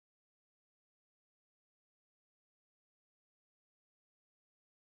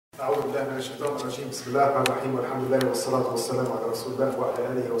أعوذ بالله من الشيطان الرجيم. بسم الله الرحمن الرحيم والحمد لله والصلاة والسلام على رسول الله وعلى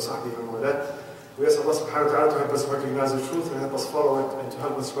آله وصحبه ومن والاه. We ask Allah subhanahu wa ta'ala to help us recognize the truth and help us follow it, and to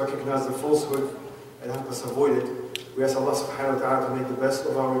help us recognize the falsehood and help us avoid it. We ask Allah subhanahu wa ta'ala to make the best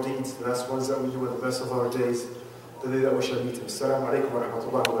of our deeds, the last ones that we do, and the best of our days, the day that we shall meet Him. Assalamu alaikum wa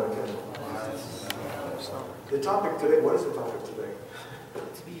rahmatullahi wa barakatuh. The topic today, what is the topic today?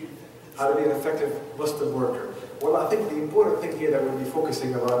 How to be an effective Muslim worker. Well, I think the important thing here that we'll be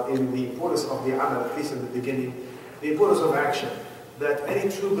focusing about is the importance of the amal, at least in the beginning, the importance of action. That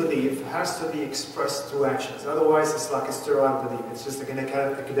any true belief has to be expressed through actions. Otherwise, it's like a sterile belief. It's just like an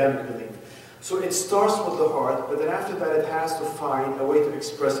academic belief. So it starts with the heart, but then after that it has to find a way to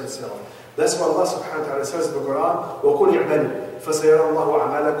express itself. That's why Allah subhanahu wa ta'ala says in the Quran, وَقُلْ اعْمَلُوا فَسَيَرَى اللَّهُ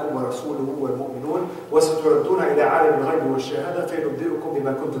أَعْمَالَكُمْ وَرَسُولُهُ وَالْمُؤْمِنُونَ وَسَتُرَدُّونَ إِلَىٰ عَالِمِ الْغَيْبِ وَالشَّهَادَةِ فَيُنَبِّئُكُم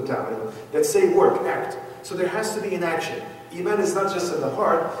بِمَا كُنتُمْ تَعْمَلُونَ. That say work, act. So there has to be an action. Iman is not just in the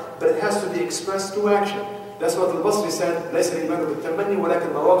heart, but it has to be expressed through action. That's what Al-Basri said, لَيْسَ الْإِيمَانُ بِالتَّمَنِّي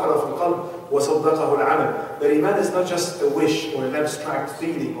وَلَكِنْ مَا وَقَرَ فِي الْقَلْبِ وَصَدَّقَهُ الْعَمَلُ. That Iman is not just a wish or an abstract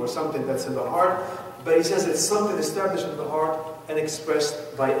feeling or something that's in the heart, but he says it's something established in the heart and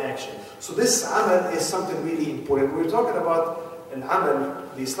expressed by action. So this amal is something really important. We're talking about an amal,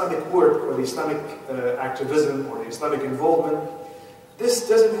 the Islamic work or the Islamic activism or the Islamic involvement. This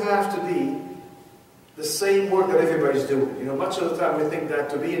doesn't have to be the same work that everybody's doing. You know, much of the time we think that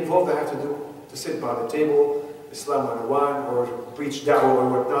to be involved I have to sit by the table, Islam 101, or preach da'wah or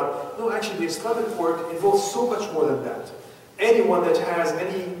whatnot. No, actually the Islamic work involves so much more than that. Anyone that has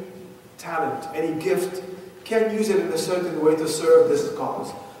any talent, any gift, can use it in a certain way to serve this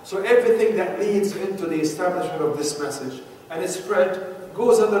cause. So everything that leads into the establishment of this message and its spread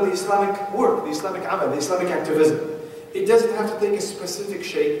goes under the Islamic work, the Islamic amal, the Islamic activism. It doesn't have to take a specific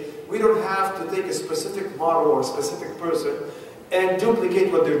shape. We don't have to take a specific model or a specific person and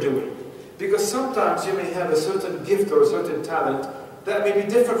duplicate what they're doing. Because sometimes you may have a certain gift or a certain talent that may be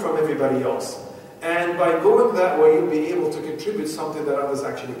different from everybody else. And by going that way, you'll be able to contribute something that others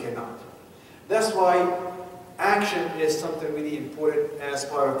actually cannot. That's why action is something really important as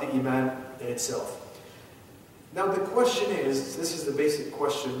part of the Iman in itself. Now the question is, this is the basic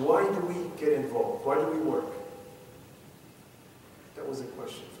question, why do we get involved? Why do we work? That was a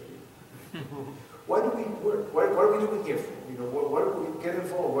question for you. Why do we work? What are we doing here for? You know, why do we get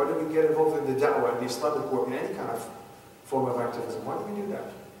involved? Why do we get involved in the da'wah, in the Islamic work, in any kind of form of activism? Why do we do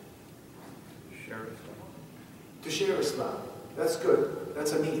that? Share Islam. To share Islam. That's good.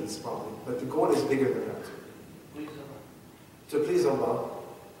 That's a means, probably. But the goal is bigger than that. Please Allah. To please Allah,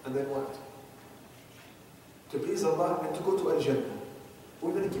 and then what? To please Allah and to go to Al-Jannah.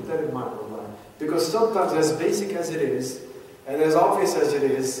 We're going to keep that in mind, Allah. Because sometimes, as basic as it is, and as obvious as it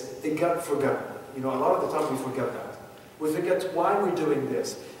is, it got forgotten. You know, a lot of the time we forget that. We forget why we're doing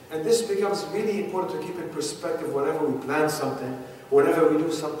this. And this becomes really important to keep in perspective whenever we plan something, whenever we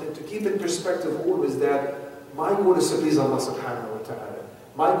do something, to keep in perspective always that my goal is to please Allah subhanahu wa ta'ala.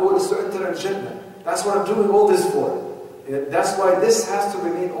 My goal is to enter Al-Jannah. That's what I'm doing all this for. That's why this has to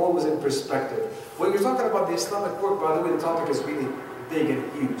remain always in perspective. When you're talking about the Islamic work, by the way, the topic is really big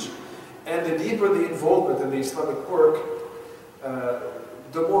and huge. And the deeper the involvement in the Islamic work,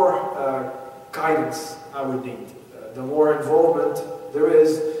 the more guidance I would need. The more involvement there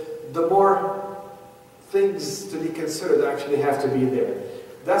is, the more things to be considered actually have to be there.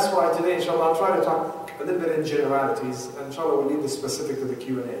 That's why today, inshallah, I'll try to talk a little bit in generalities, and inshallah we'll leave the specific to the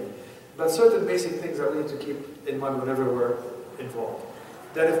Q&A. But certain basic things that we need to keep in mind whenever we're involved.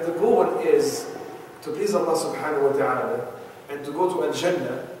 That if the goal is to please Allah subhanahu wa ta'ala and to go to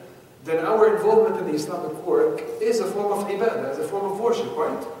Al-Jannah, then our involvement in the Islamic work is a form of ibadah, is a form of worship,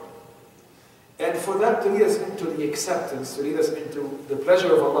 right? And for that to lead us into the acceptance, to lead us into the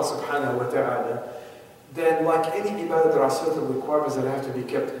pleasure of Allah subhanahu wa ta'ala, then like any ibadah, there are certain requirements that have to be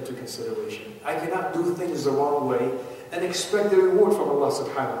kept into consideration. I cannot do things the wrong way and expect the reward from Allah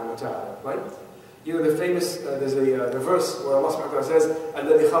subhanahu wa ta'ala, right? You know the famous, there's the verse where Allah subhanahu wa ta'ala says,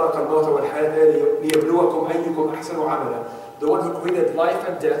 الَّذِي خَلَقَ الْمَوْتَ وَالْحَيَاةَ لِيَبْلُوَكُمْ أَيُّكُمْ أَحْسَنُ عَمَلًا. The one who created life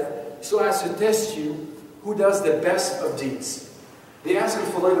and death so as to test you who does the best of deeds. They ask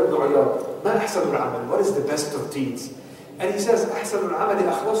Al-Fudayl ibn Iyad, مَا أَحْسَنُ الْعَمَلِ? What is the best of deeds? And he says, أَحْسَنُ الْعَمَلِ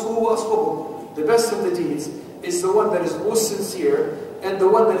أَخْلَصُهُ وَأَصْوَبُهُ. The best of the deeds is the one that is most sincere and the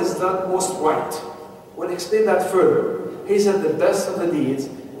one that is done most right. We'll explain that further. He said the best of the deeds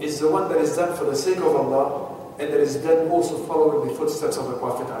is the one that is done for the sake of Allah and that is done also following the footsteps of the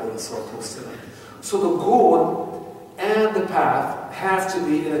Prophet ﷺ. So the goal and the path have to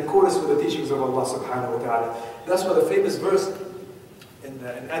be in accordance with the teachings of Allah subhanahu wa ta'ala. That's why the famous verse in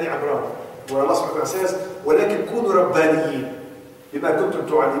Ali Imran, where Allah subhanahu wa ta'ala says, وَلَكِنْ كُونُوا رَبَّانِيِّينَ. بما كنتم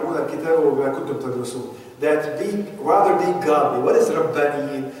تعلمون الكتاب وبما كنتم تدرسون. That rather being godly. What is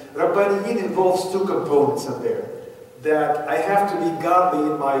Rabbaniyin? Rabbaniyin involves two components in there. That I have to be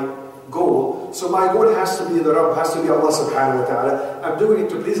godly in my goal. So my goal has to be the Rabb, has to be Allah subhanahu wa ta'ala. I'm doing it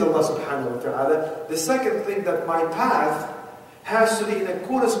to please Allah subhanahu wa ta'ala. The second thing, that my path has to be in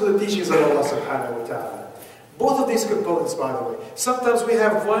accordance with the teachings of Allah subhanahu wa ta'ala. Both of these components, by the way. Sometimes we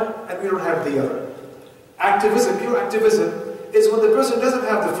have one and we don't have the other. Activism, pure activism, is when the person doesn't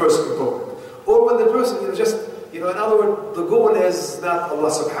have the first component. Or when the person in other words, the goal is not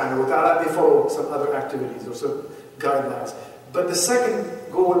Allah subhanahu wa ta'ala, they follow some other activities or some guidelines. But the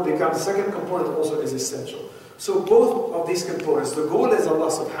second goal becomes, the second component also is essential. So both of these components, the goal is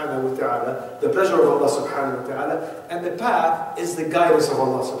Allah subhanahu wa ta'ala, the pleasure of Allah subhanahu wa ta'ala, and the path is the guidance of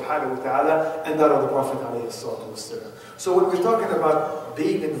Allah subhanahu wa ta'ala, and that of the Prophet alayhi salatu wasalam. So when we're talking about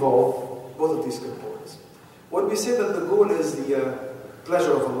being involved, both of these components. When we say that the goal is the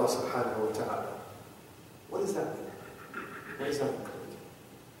pleasure of Allah subhanahu wa ta'ala, what does that mean? What does that mean?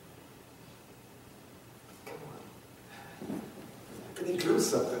 Come on. It includes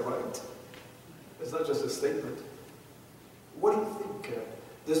something, right? It's not just a statement. What do you think?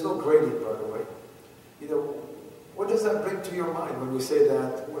 There's no grading, by the way. What does that bring to your mind when we say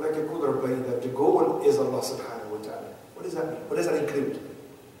that, when I can call that the goal is Allah subhanahu wa ta'ala? What does that mean? What does that include?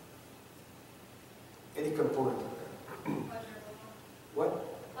 Any component of that?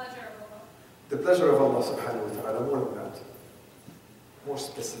 What? Pleasure of Allah. The pleasure of Allah subhanahu wa ta'ala, more than that. More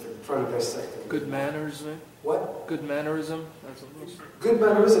specific, try to dissect it. Good manners, man. What? Good mannerism. That's a Good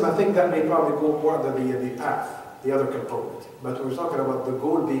mannerism, I think that may probably go more under the path, the other component. But we're talking about the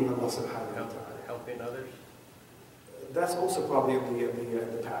goal being Allah subhanahu wa ta'ala. Helping others. That's also probably in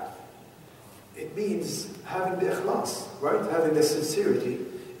the path. It means having the ikhlas, right? Having the sincerity,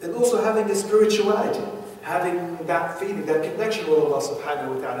 and also having the spirituality, having that feeling, that connection with Allah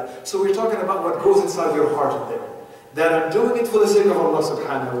subhanahu wa ta'ala. So we're talking about what goes inside your heart in there. That I'm doing it for the sake of Allah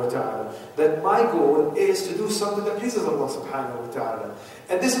subhanahu wa ta'ala. That my goal is to do something that pleases Allah subhanahu wa ta'ala.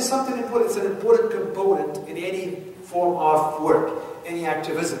 And this is something important, it's an important component in any form of work, any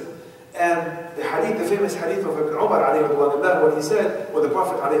activism. And the hadith, the famous hadith of Ibn Umar alayhi wa when he said, when the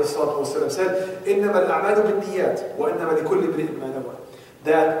Prophet alayhi wa said, إِنَّمَا الْأَعْمَالُ بِالنِّيَّاتِ وَإِنَّمَا لِكُلِّ امْرِئٍ مَا نَوَى.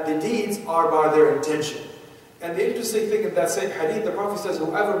 That the deeds are by their intention. And the interesting thing in that same hadith, the Prophet says,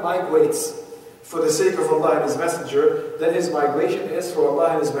 whoever migrates for the sake of Allah and His Messenger, then his migration is for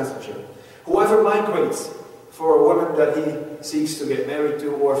Allah and His Messenger. Whoever migrates for a woman that he seeks to get married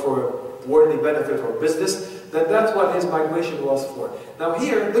to, or for worldly benefit or business, then that's what his migration was for. Now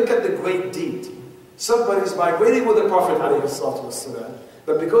here, look at the great deed. Somebody is migrating with the Prophet ﷺ,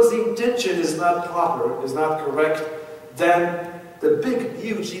 but because the intention is not proper, is not correct, then the big,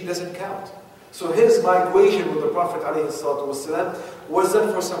 huge deed doesn't count. So his migration with the Prophet ﷺ was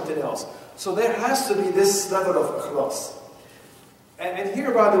done for something else. So there has to be this level of ikhlas. And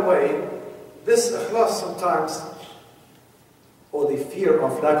here, by the way, this ikhlas sometimes, or the fear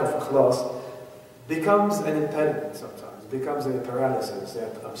of lack of ikhlas, becomes an impediment sometimes, becomes a paralysis.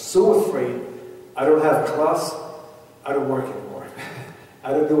 That I'm so afraid, I don't have ikhlas, I don't work anymore.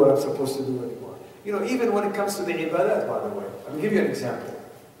 I don't do what I'm supposed to do anymore. Even when it comes to the ibadat, by the way. I'll give you an example.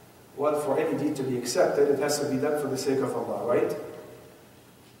 Well, for any deed to be accepted, it has to be done for the sake of Allah, right?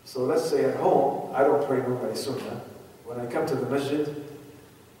 So let's say at home, I don't pray normally sunnah. When I come to the masjid,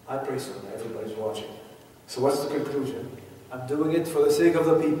 I pray sunnah, everybody's watching. So what's the conclusion? I'm doing it for the sake of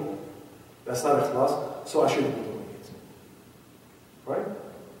the people. That's not ikhlas, so I shouldn't be doing it. Right?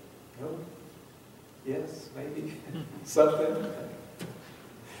 No? Yes, maybe. Something.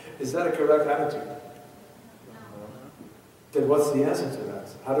 Is that a correct attitude? Then what's the answer to that?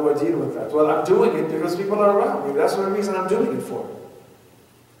 How do I deal with that? Well, I'm doing it because people are around me. That's the reason I'm doing it for.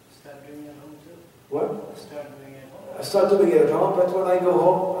 Start doing it at home too. What? Start doing it at home. I start doing it at home, but when I go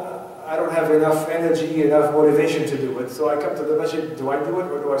home, I don't have enough energy, enough motivation to do it. So I come to the masjid, do I do it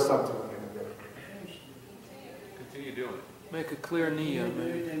or do I stop doing it? Continue doing it. Make a clear niyyah, Do man.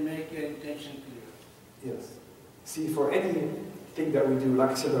 it and make your intention clear. Yes. See, for anything that we do,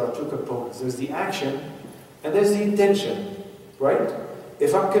 like I said, there are two components. There's the action and there's the intention, right?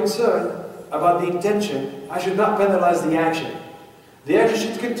 If I'm concerned about the intention, I should not penalize the action. The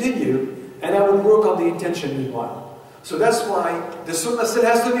action should continue, and I would work on the intention meanwhile. So that's why the sunnah still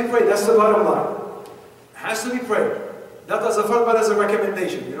has to be prayed. That's the bottom line. It has to be prayed. Not as a fard, but as a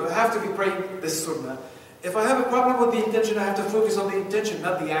recommendation. I have to be praying this sunnah. If I have a problem with the intention, I have to focus on the intention,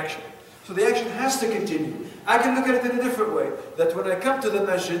 not the action. So the action has to continue. I can look at it in a different way. That when I come to the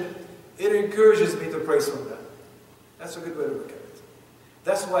masjid, it encourages me to pray sunnah. That's a good way to look at it.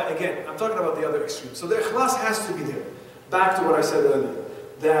 That's why, again, I'm talking about the other extreme. So the ikhlas has to be there. back to what I said earlier,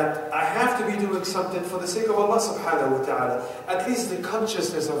 that I have to be doing something for the sake of Allah subhanahu wa ta'ala. At least the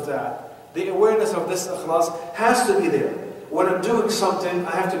consciousness of that, the awareness of this ikhlas has to be there. When I'm doing something,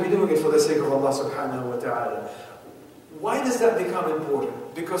 I have to be doing it for the sake of Allah subhanahu wa ta'ala. Why does that become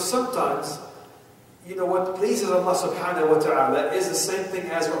important? Because sometimes, you know, what pleases Allah subhanahu wa ta'ala is the same thing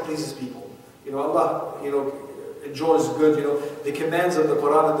as what pleases people. You know, Allah, you know, enjoys good, you know, the commands of the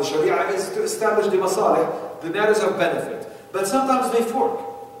Quran and the Sharia is to establish the masalih, the matters of benefit. But sometimes they fork.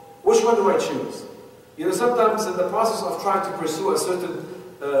 Which one do I choose? You know, sometimes in the process of trying to pursue a certain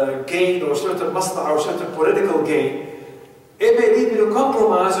gain or certain maslahah or certain political gain, it may lead me to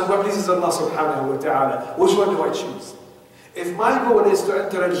compromise on what pleases Allah subhanahu wa ta'ala. Which one do I choose? If my goal is to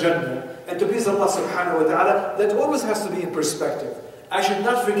enter al-Jannah and to please Allah subhanahu wa ta'ala, that always has to be in perspective. I should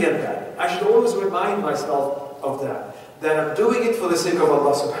not forget that. I should always remind myself of that. That I'm doing it for the sake of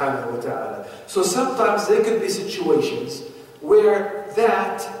Allah subhanahu wa ta'ala. So sometimes there could be situations where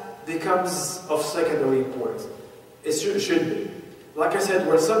that becomes of secondary importance. It should be. Like I said,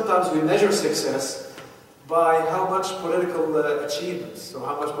 where sometimes we measure success by how much political achievements or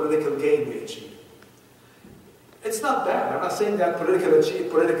how much political gain we achieve. It's not bad. I'm not saying that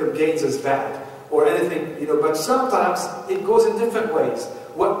political gains is bad or anything, you know, but sometimes it goes in different ways.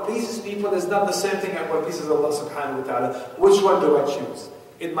 What pleases people is not the same thing as what pleases Allah subhanahu wa ta'ala. Which one do I choose?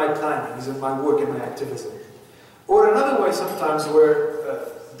 In my planning, is in my work, in my activism. Or another way sometimes where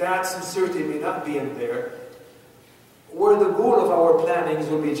that sincerity may not be in there, where the goal of our plannings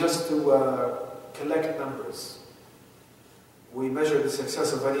will be just to collect numbers. We measure the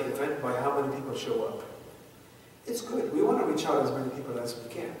success of any event by how many people show up. It's good. We want to reach out as many people as we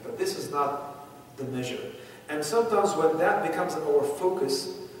can, but this is not the measure. And sometimes when that becomes our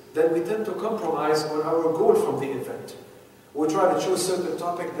focus, then we tend to compromise on our goal from the event. We try to choose certain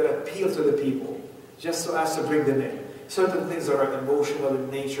topics that appeal to the people, just so as to bring them in. Certain things that are emotional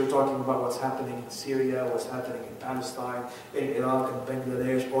in nature, talking about what's happening in Syria, what's happening in Palestine, in Iraq, in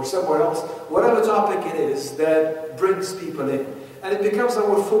Bangladesh, or somewhere else. Whatever topic it is that brings people in. And it becomes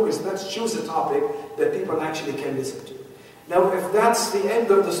our focus. Let's choose a topic that people actually can listen to. Now, if that's the end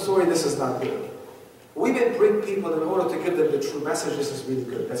of the story, this is not good. We may bring people in order to give them the true message. This is really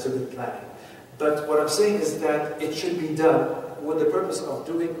good. That's a good planning. But what I'm saying is that it should be done with the purpose of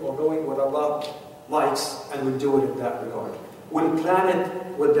doing or knowing what Allah likes, and we'll do it in that regard. We'll plan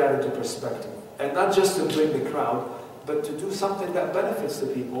it with that into perspective. And not just to bring the crowd, but to do something that benefits the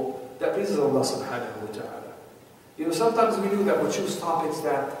people, that pleases Allah subhanahu wa ta'ala. You know, sometimes we do that. We choose topics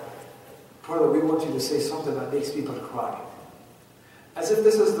that, brother, we want you to say something that makes people cry. As if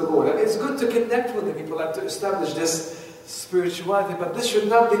this is the goal. And it's good to connect with the people and to establish this spirituality, but this should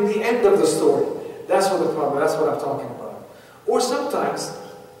not be the end of the story. That's what the problem, that's what I'm talking about. Or sometimes,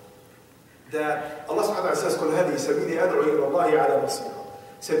 that Allah subhanahu wa ta'ala says, قُلْ هَذِهِ سَبِيلِي أَدْعُو إِلَى اللَّهِ عَلَى بَصِيرَةٍ.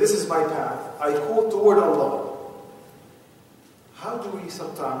 Say, this is my path. I call toward Allah. How do we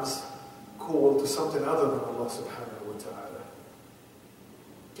sometimes call to something other than Allah subhanahu wa ta'ala?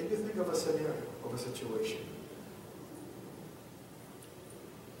 Can you think of a scenario, of a situation?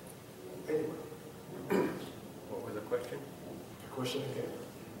 Anyway. What was the question? The question again.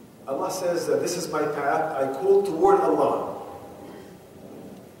 Allah says that this is my path. I call toward Allah.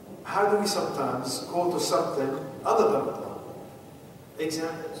 How do we sometimes call to something other than Allah?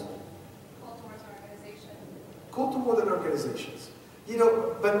 Examples. Call towards an organization. Call toward organizations. You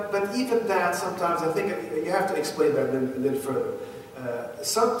know, but even that sometimes, I think you have to explain that a little further.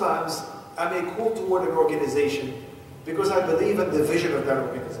 Sometimes I may call toward an organization because I believe in the vision of that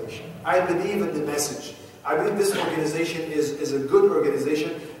organization. I believe in the message. I believe this organization is a good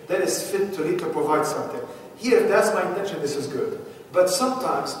organization that is fit to provide something. Here, if that's my intention, this is good. But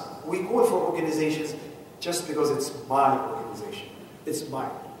sometimes we call for organizations just because it's my organization. It's mine.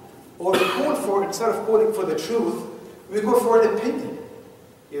 Or we call for, instead of calling for the truth, we call for an opinion.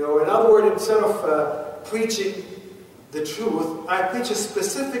 You know, in other words, instead of preaching the truth, I preach a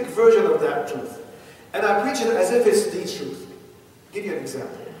specific version of that truth. And I preach it as if it's the truth. I'll give you an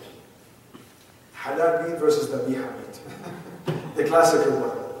example. Halal meat versus dhabiha meat. The classical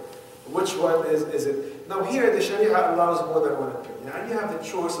one. Which one is it? Now here the Sharia allows more than one opinion. And you have the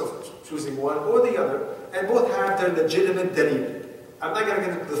choice of choosing one or the other. And both have their legitimate dalil. I'm not going to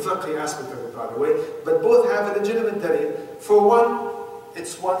get into the fiqh aspect of it, by the way. But both have a legitimate dalil. For one,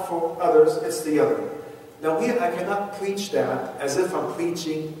 it's one. For others, it's the other. Now here I cannot preach that as if I'm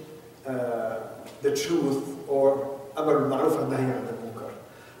preaching the truth or amr al-ma'ruf and nahy al-munkar.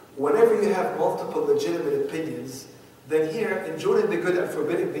 Whenever you have multiple legitimate opinions, then here enjoining the good and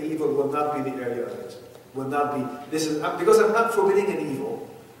forbidding the evil will not be the area of it. Will not be. This is because I'm not forbidding an evil.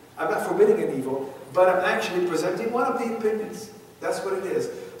 I'm not forbidding an evil, but I'm actually presenting one of the opinions. That's what it is.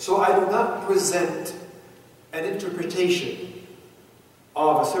 So I do not present an interpretation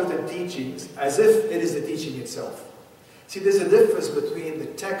of a certain teachings as if it is the teaching itself. See, there's a difference between the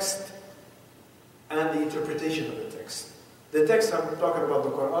text and the interpretation of the text. The text, I'm talking about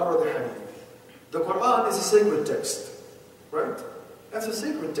the Quran or the Hadith. The Quran is a sacred text, right? That's a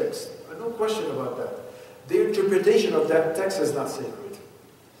sacred text. No question about that. The interpretation of that text is not sacred,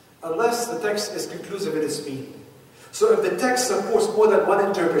 unless the text is conclusive in its meaning. So if the text supports more than one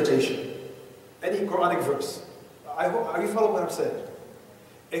interpretation, any Quranic verse, are you following what I'm saying?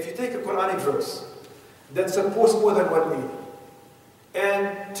 If you take a Quranic verse that supports more than one meaning,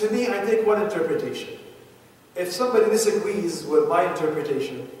 and to me I take one interpretation, if somebody disagrees with my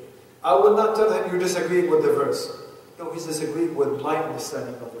interpretation, I will not tell him you're disagreeing with the verse. No, he's disagreeing with my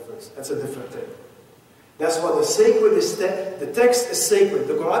understanding of the verse. That's a different thing. That's why the sacred is the text is sacred.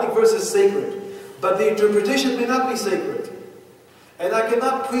 The Quranic verse is sacred. But the interpretation may not be sacred. And I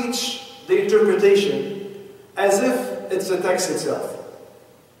cannot preach the interpretation as if it's the text itself.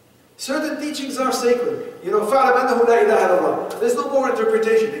 Certain teachings are sacred. You know, فَعْلَمْ أَنَّهُ لَا إِلَهَ إِلَّا اللَّهِ. There's no more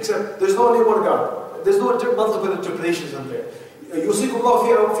interpretation except there's no only one God. There's no multiple interpretations on there. يُوصِيكُمْ اللَّهُ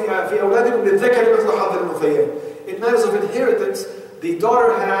فِي أَوْلَادِكُمْ لِلذَّكَرِ مِثْلُ حَظِّ الْأُنثَيَيْنِ. In matters of inheritance, the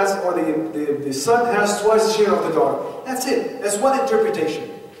daughter has, or the son has twice the share of the daughter. That's it. That's one interpretation.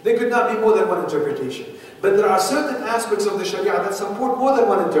 There could not be more than one interpretation. But there are certain aspects of the Sharia that support more than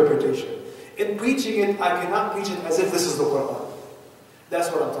one interpretation. In preaching it, I cannot preach it as if this is the Quran.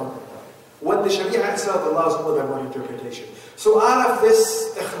 That's what I'm talking about. When the Sharia itself allows more than one interpretation. So out of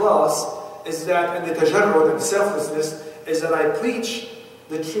this ikhlas is that, and the tajarrud and selflessness, is that I preach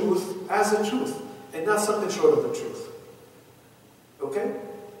the truth as the truth, and not something short of the truth. Okay?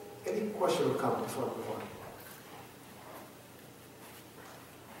 Any question or comment before I move on?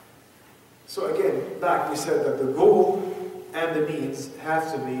 So again, back we said that the goal and the means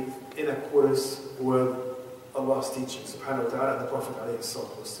have to be in accordance with Allah's teaching, subhanahu wa ta'ala, and the Prophet alayhi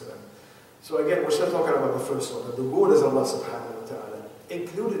salatu wasalam. So again, we're still talking about the first one, that the goal is Allah subhanahu wa ta'ala.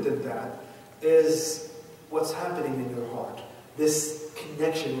 Included in that is what's happening in your heart. This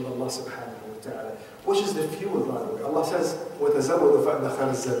connection with Allah subhanahu wa ta'ala, which is the fuel, by the way. Allah says, وَتَزَوَّدُ فَإِنَّ خَيْرَ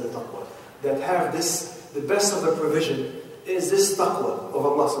الزَّادِ التَّقْوَى. That have this, the best of the provision is this taqwa of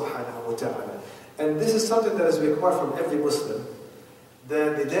Allah subhanahu wa ta'ala. And this is something that is required from every Muslim.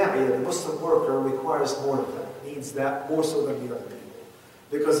 The da'iyah, the Muslim worker, requires more of that, needs that more so than the other people.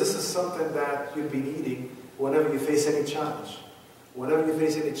 Because this is something that you'll be needing whenever you face any challenge. Whenever you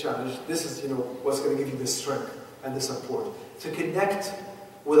face any challenge, this is, what's going to give you the strength and the support. To connect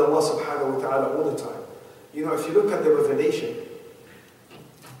with Allah subhanahu wa ta'ala all the time. If you look at the revelation,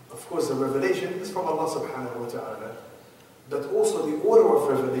 of course the revelation is from Allah subhanahu wa ta'ala, but also the order of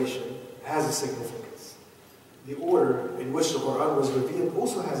revelation has a significance. The order in which the Quran was revealed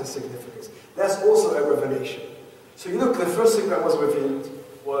also has a significance. That's also a revelation. So you look, the first thing that was revealed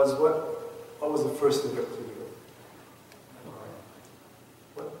was what? What was the first thing that was revealed?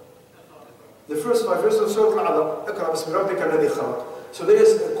 What? The first 5 verses of Surah Al-Alaq, اقرأ بسم ربك الذي خلق. So there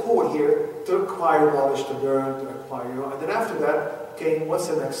is a call here to acquire knowledge, to learn, to acquire, and then after that came, what's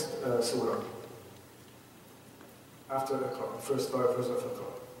the next surah? After Iqra, the first 5 verses of Iqra.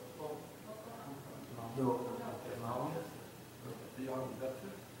 No.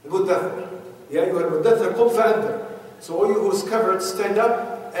 المدثر. يا أيها المدثر قم فأنذر. So all you who's covered, stand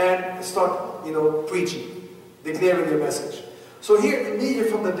up and start, preaching, declaring your message. So here, immediately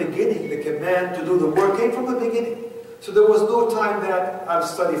from the beginning, the command to do the work came from the beginning. So there was no time that I'll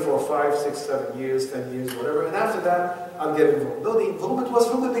study for 5, 6, 7 years, 10 years, whatever, and after that, I'll get involved. No, the involvement was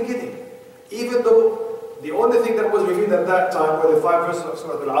from the beginning. Even though the only thing that was revealed at that time were the 5 verses of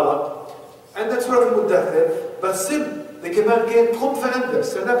Surah Al-Alaq, and that's Surah Al-Muddathir, but still, the command came, قُمْ فَأَنذِرْ,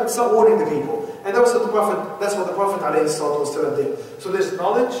 stand up and start warning the people. And that's what the Prophet ﷺ did. So there's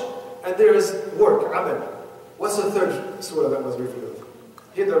knowledge, and there is work, amal. What's the third surah that was revealed?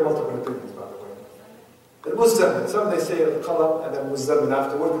 Here there are multiple opinions, by the way. The Muzammil, some they say Al-Qalam and then Muzammil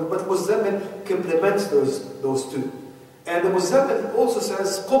afterward, but Muzammil complements those two. And the Muzammil also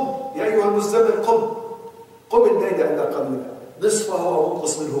says, قُمْ, يَا أَيُّهَا الْمُزَّمِّلْ قُمْ اللَّيْلَ إِلَّا قَلِيلًا نِصْفَهُ أَوْ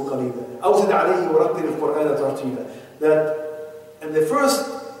انقُصْ مِنْهُ قَلِيلًا أَوْ زِدْ عَلَيْهِ وَرَتِّلِ الْقُرْآنَ تَرْتِيلًا. That in the first,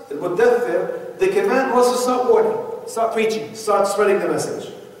 Al-Muddathir, the command was to start warning, start preaching, start spreading the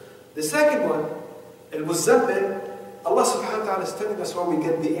message. The second one, Al-Muzammil, Allah subhanahu wa ta'ala is telling us where we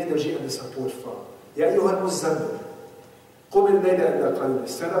get the energy and the support from. Ya ayyuha al-Muzammil, qum al-layla illa qalila.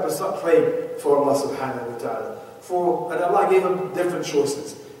 Stand up and start praying for Allah subhanahu wa ta'ala. And Allah gave him different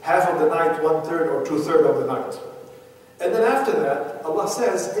choices. Half of the night, 1/3 or 2/3 of the night. And then after that, Allah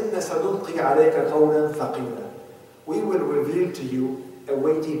says, إِنَّ سَنُلْقِي عَلَيْكَ قَوْلًا ثَقِيلًا. We will reveal to you a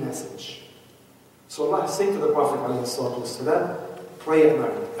weighty message. So Allah is saying to the Prophet ﷺ, pray at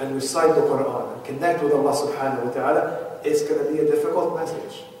night and recite the Quran and connect with Allah subhanahu wa ta'ala. It's going to be a difficult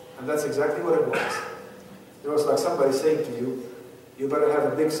message. And that's exactly what it was. You know, it's like somebody saying to you, you better have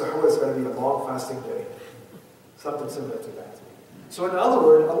a big sahur, it's going to be a long fasting day. Something similar to that. So in other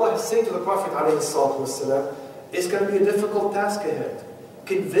words, Allah is saying to the Prophet ﷺ, it's going to be a difficult task ahead.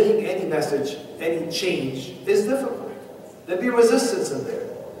 Conveying any message, any change is difficult. There'll be resistance in there.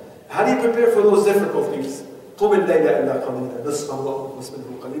 How do you prepare for those difficulties? قُمِ اللَّيْلَ إِلَّا قَلِيلًا نَصْفَهُ أَوْ انقُصْ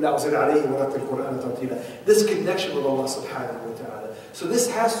مِنْهُ قَلِيلًا أَوْ زِدْ عَلَيْهِ وَرَتِّلِ الْقُرْآنَ تَرْتِيلًا. This connection with Allah subhanahu wa ta'ala. So this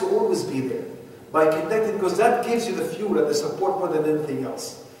has to always be there. By connecting, because that gives you the fuel and the support more than anything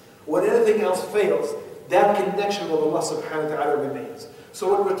else. When anything else fails, that connection with Allah subhanahu wa ta'ala remains. So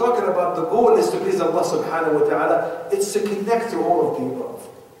when we're talking about the goal is to please Allah subhanahu wa ta'ala, it's to connect to all of the above,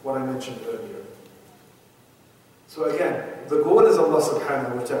 what I mentioned earlier. So again, the goal is Allah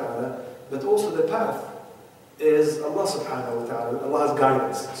subhanahu wa ta'ala, but also the path is Allah subhanahu wa ta'ala, Allah's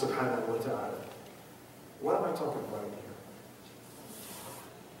guidance subhanahu wa ta'ala. What am I talking about here?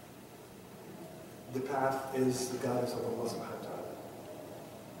 The path is the guidance of Allah subhanahu wa ta'ala.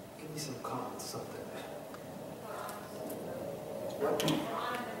 Give me some comments, something.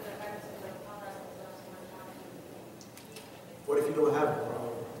 What if you don't have a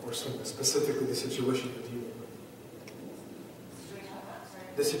Quran or Sunnah, specifically the situation you're dealing with?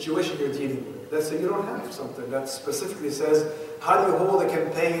 The situation you're dealing with. Let's say you don't have something that specifically says, how do you hold a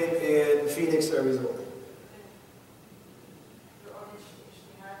campaign in Phoenix, Arizona?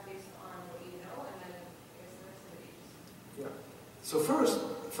 Yeah. So first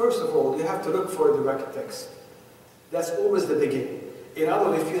of all, you have to look for a direct text. That's always the beginning. In other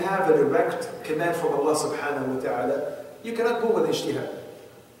words, if you have a direct command from Allah subhanahu wa ta'ala, you cannot go with ijtihad.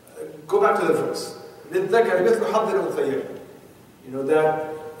 Go back to the verse. You know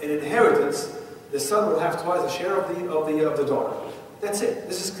that in inheritance, the son will have twice the share of the daughter. That's it.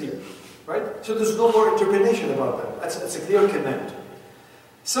 This is clear. Right? So there's no more interpretation about that. That's a clear command.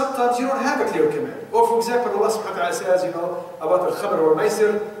 Sometimes you don't have a clear command. Or for example, Allah subhanahu wa ta'ala says, you know, about al-khamr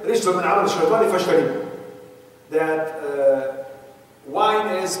wal-maisir, رِجْلٌ مِنْ عَمَلِ الشَّيْطَانِ فَاجْتَنِبُوهُ. That wine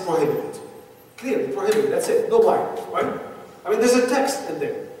is prohibited. Clearly prohibited, that's it, no wine, right? I mean, there's a text in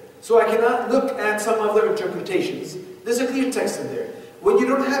there. So I cannot look at some other interpretations. There's a clear text in there. When you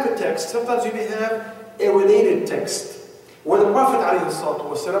don't have a text, sometimes you may have a related text, where the Prophet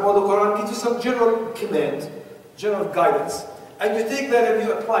ﷺ or the Quran gives you some general command, general guidance, and you take that and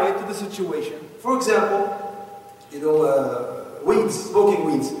you apply it to the situation. For example, you know, weeds, smoking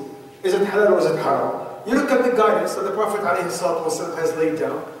weeds. Is it halal or is it haram? You look at the guidance that the Prophet ﷺ has laid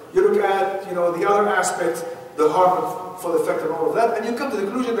down. You look at, you know, the other aspects, the harm for the effect and all of that, and you come to the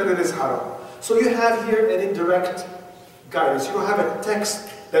conclusion that it is haram. So you have here an indirect guidance. You don't have a text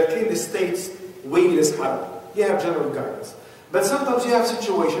that clearly states weed is haram. You have general guidance. But sometimes you have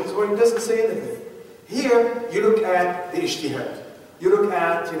situations where it doesn't say anything. Here, you look at the ijtihad. You look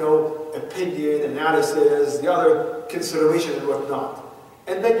at, you know, opinion, analysis, the other consideration and whatnot.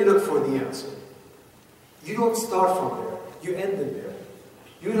 And then you look for the answer. You don't start from there. You end in there.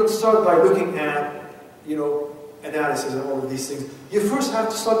 You don't start by looking at, you know, analysis and all of these things. You first have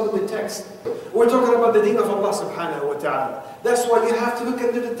to start with the text. We're talking about the deen of Allah subhanahu wa ta'ala. That's why you have to look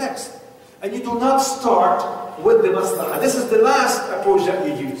into the text. And you do not start with the maslahah. This is the last approach that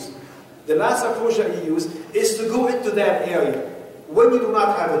you use. The last approach that you use is to go into that area when you do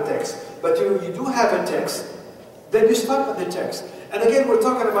not have a text. But when you do have a text, then you start with the text. And again, we're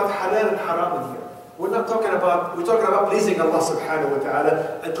talking about halal and haram in here. We're talking about pleasing Allah subhanahu wa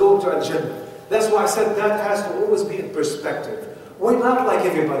ta'ala and going to Al-Jannah. That's why I said that has to always be in perspective. We're not like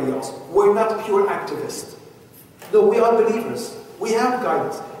everybody else. We're not pure activists. No, we are believers. We have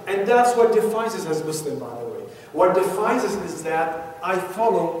guidance. And that's what defines us as Muslim, by the way. What defines us is that I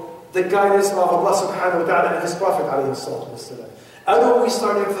follow the guidance of Allah subhanahu wa ta'ala and His Prophet alayhi salatu wasalam. I don't we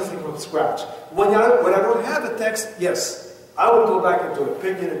start everything from scratch. When I don't have a text, yes, I will go back into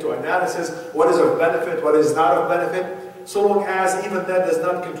opinion, into analysis, what is of benefit, what is not of benefit, so long as even that does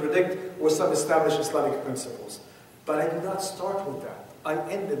not contradict with some established Islamic principles. But I do not start with that. I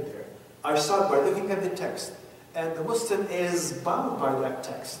end it there. I start by looking at the text. And the Muslim is bound by that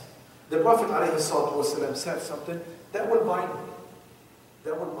text. The Prophet ﷺ said something that will bind me.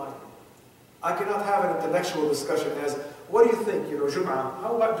 That will bind me. I cannot have an intellectual discussion as, what do you think, you know, Jum'ah,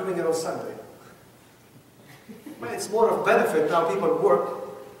 how about doing it on Sunday? Man, it's more of benefit now people work.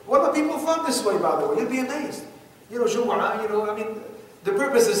 What about people thought this way, by the way? You'd be amazed. You know, Jum'ah, you know, I mean, The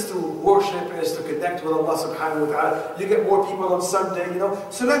purpose is to worship, is to connect with Allah subhanahu wa ta'ala. You get more people on Sunday,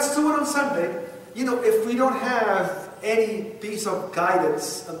 So let's do it on Sunday. If we don't have any piece of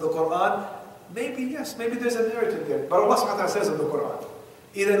guidance in the Quran, maybe yes, maybe there's a narrative there. But Allah subhanahu wa ta'ala says in the Quran,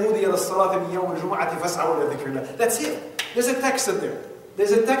 إِذَا نُودِيَ لِلصَّلَاةِ مِنْ يَوْمِ الْجُمُعَةِ فَاسْعَوْا إِلَى ذِكْرِ اللَّهِ. That's it. There's a text in there.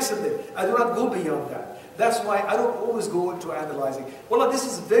 There's a text in there. I do not go beyond that. That's why I don't always go into analyzing. Well, this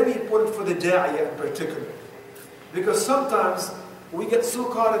is very important for the da'iyah in particular. Because sometimes we get so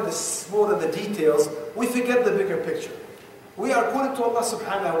caught in the small and the details, we forget the bigger picture. We are according to Allah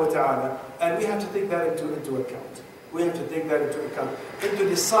subhanahu wa ta'ala, and we have to take that into account. We have to take that into account, into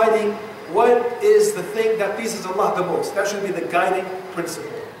deciding what is the thing that pleases Allah the most. That should be the guiding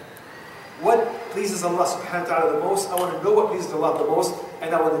principle. What pleases Allah subhanahu wa ta'ala the most? I want to know what pleases Allah the most,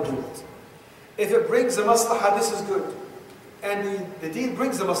 and I want to do it. If it brings a maslahah, this is good. And the deen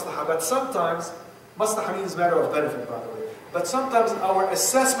brings a maslahah, but sometimes, maslahah means matter of benefit, by the way. But sometimes our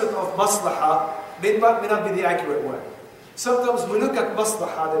assessment of maslahah may not be the accurate one. Sometimes we look at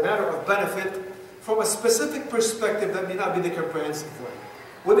maslahah, the matter of benefit, from a specific perspective that may not be the comprehensive one.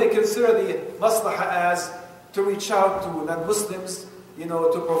 We may consider the maslahah as to reach out to non-Muslims,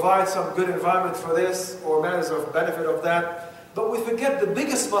 to provide some good environment for this, or matters of benefit of that. But we forget the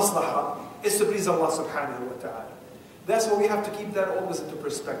biggest maslahah is to please Allah subhanahu wa ta'ala. That's why we have to keep that always into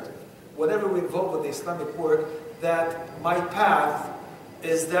perspective. Whenever we involve with the Islamic work, that my path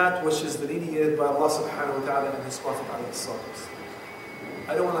is that which is delineated by Allah subhanahu wa ta'ala and His Prophet alayhi salatu.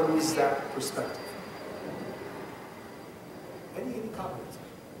 I don't want to lose that perspective. Any comments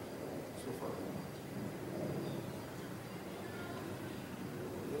so far?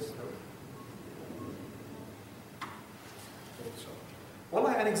 Yes, no? Well,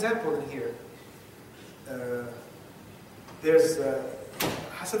 an example in here. There's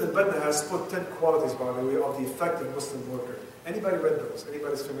Hassan al-Banna has put 10 qualities, by the way, of the effective Muslim worker. Anybody read those?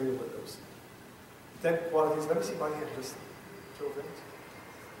 Anybody's familiar with those? 10 qualities. Let me see my hand. Just show it.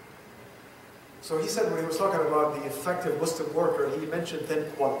 So he said when he was talking about the effective Muslim worker, he mentioned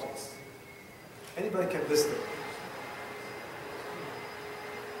 10 qualities. Anybody can list them.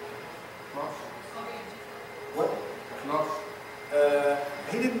 What?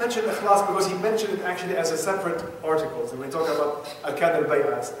 He didn't mention ikhlas because he mentioned it actually as a separate article. So when we talk about Arkan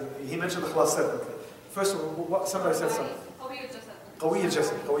al-Bay'at, he mentioned ikhlas separately. First, somebody said something. Qawi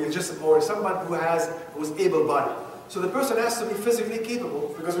al-Jasad, or someone who's able-bodied. So the person has to be physically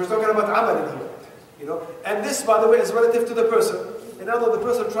capable, because we're talking about amal in here. And this, by the way, is relative to the person. In other words, the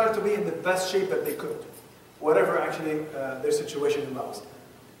person tried to be in the best shape that they could, whatever actually their situation allows.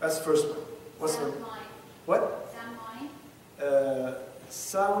 That's the first one. What's the mind? What? Sound mind.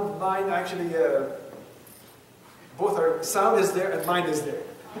 Sound mind, actually, both are, sound is there and mind is there.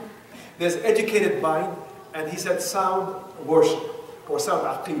 There's educated mind, and he said sound worship, or sound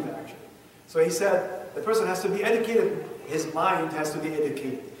aqidah, actually. So he said the person has to be educated, his mind has to be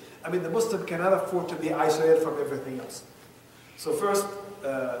educated. I mean, the Muslim cannot afford to be isolated from everything else. So first,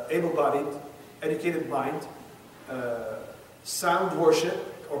 able-bodied, educated mind, sound worship,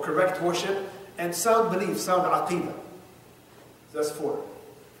 or correct worship, and sound belief, sound aqidah. That's 4.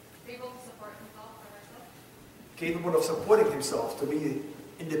 Able to support himself or herself. Capable of supporting himself, to be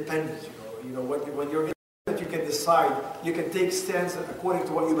independent. When you're independent, you can decide, you can take stands according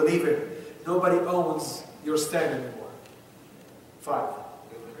to what you believe in. Nobody owns your stand anymore. 5.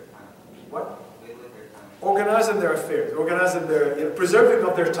 What? Organizing their affairs, organizing their, preserving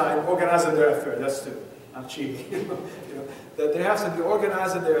of their time, organizing their affairs. That's 2. I'm cheating. That they have to be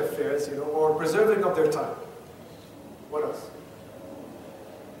organizing their affairs, or preserving of their time. What else?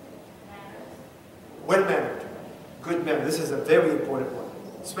 Well-mannered, good manner. This is a very important one,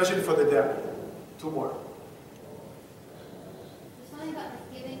 especially for the deaf. 2 more. Something about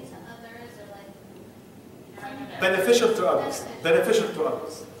giving to others, or beneficial to others. Beneficial to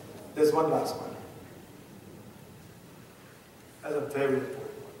others. There's one last one. That's a very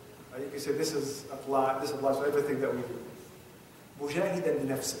important one. You can say this applies to everything that we do. Mujahidan li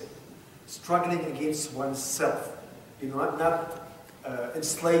nafsi, struggling against oneself. Not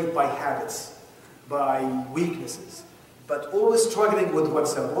enslaved by habits, by weaknesses, but always struggling with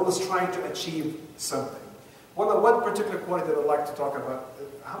oneself, always trying to achieve something. One particular quality that I'd like to talk about.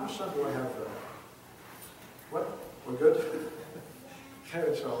 How much time do I have? What? We're good?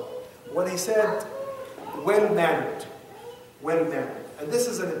 When he said, well-mannered. Well-mannered. And this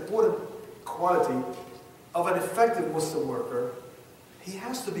is an important quality of an effective Muslim worker. He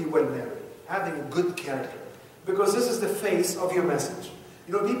has to be well-mannered, having a good character. Because this is the face of your message.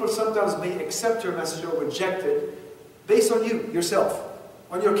 People sometimes may accept your message or reject it based on you, yourself,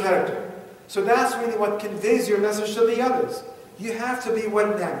 on your character. So that's really what conveys your message to the others. you have to be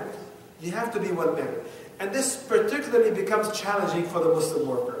well-mannered. You have to be well-mannered. And this particularly becomes challenging for the Muslim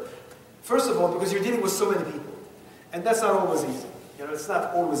worker. First of all, because you're dealing with so many people. And that's not always easy. You know, it's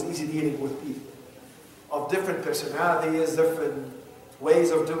not always easy dealing with people of different personalities, different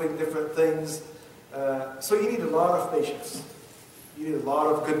ways of doing different things. So you need a lot of patience. You need a lot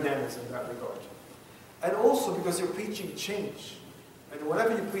of good manners in that regard. And also because you're preaching change. And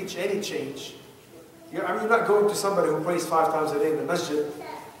whenever you preach any change, you're not going to somebody who prays 5 times a day in the masjid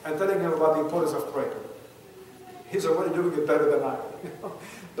and telling him about the importance of prayer. He's already doing it better than I am.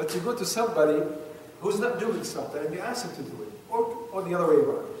 But you go to somebody who's not doing something and you ask him to do it. Or the other way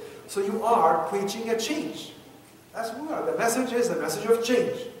around. So you are preaching a change. That's what we are. The message is a message of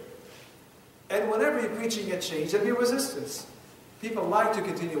change. And whenever you're preaching a change, there'll be resistance. People like to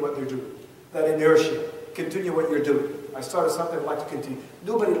continue what they're doing. That inertia. Continue what you're doing. I started something, I'd like to continue.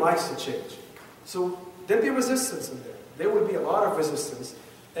 Nobody likes to change. So there'll be resistance in there. There will be a lot of resistance.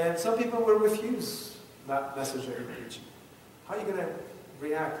 And some people will refuse that message that you're preaching. How are you going to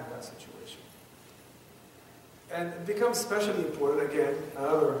react in that situation? And it becomes especially important, again,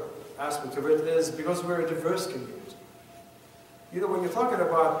 another aspect of it is because we're a diverse community. You know, when you're talking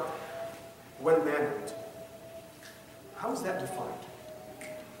about well-mannered, how is that defined?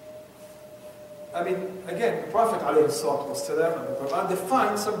 I mean, again, the Prophet ﷺ and the Quran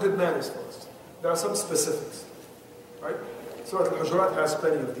define some good manners for us. There are some specifics, right? Surah Al-Hujurat has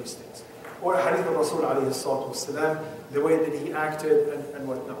plenty of these things. Or Hadith of Rasul ﷺ, the way that he acted and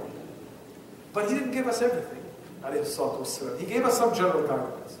whatnot. But he didn't give us everything, ﷺ. He gave us some general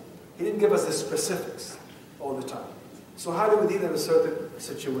guidelines. He didn't give us the specifics all the time. So how do we deal in a certain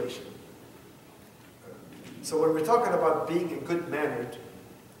situation? So when we're talking about being a good-mannered,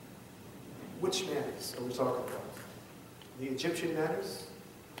 which manners are we talking about? The Egyptian manners?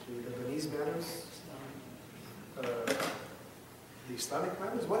 The Lebanese manners? The Islamic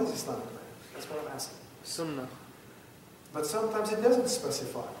manners? What is Islamic manners? That's what I'm asking. Sunnah. But sometimes it doesn't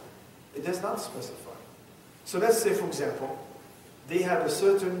specify. It does not specify. So let's say, for example, they have a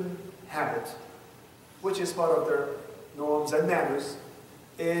certain habit, which is part of their norms and manners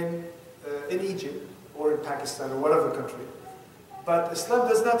in Egypt or in Pakistan or whatever country. But Islam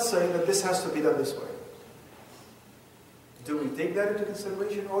does not say that this has to be done this way. Do we take that into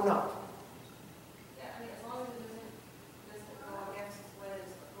consideration or not? Yeah, I mean, as long as it doesn't go against what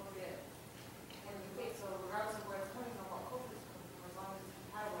is appropriate in the faith, so regardless of where it's coming from, what culture it's coming from, as long as it's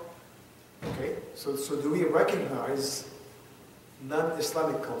compatible. Okay, so do we recognize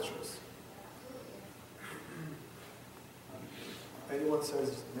non-Islamic cultures? Anyone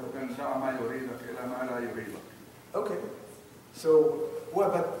says no? Okay. So, what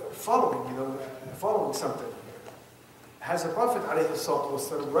about following, following something? Has the Prophet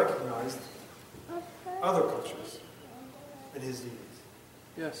ﷺ recognized other cultures in his dealings?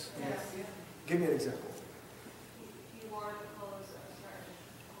 Yes. Yes. Give me an example. He wore the clothes of certain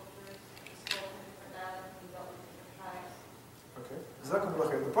cultures, he spoke in different dialects, he dealt with different tribes. Okay. Jazakumullah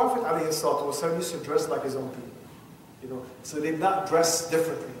khair. The Prophet ﷺ used to dress like his own people. So they did not dress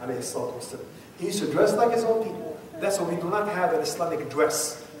differently, ﷺ. He used to dress like his own people. That's why we do not have an Islamic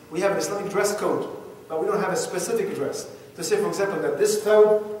dress. We have an Islamic dress code, but we don't have a specific dress. To say, for example, that this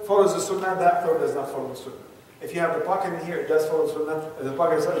thawb follows the sunnah, that thawb does not follow the sunnah. If you have the pocket in here, it does follow the sunnah, and the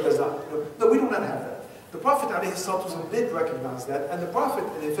pocket inside, it does not. No, we do not have that. The Prophet ﷺ did recognize that, and the Prophet,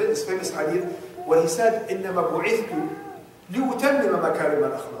 in his famous hadith, when he said, إِنَّمَا بُعِثْتُ لِأُتَمِّمَ مَكَارِمَ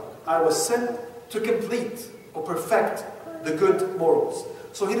الْأَخْلَاقِ, I was sent to complete or perfect the good morals.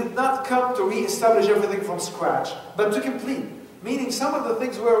 So he did not come to re-establish everything from scratch, but to complete. Meaning some of the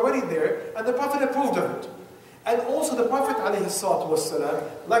things were already there, and the Prophet approved of it. And also the Prophet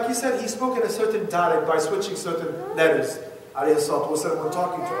ﷺ, like he said, he spoke in a certain dialect by switching certain letters ﷺ, when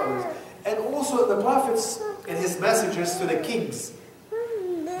talking to others. And also the Prophets, in his messages to the kings.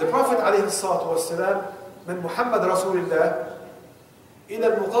 The Prophet ﷺ, من محمد رسول الله إلى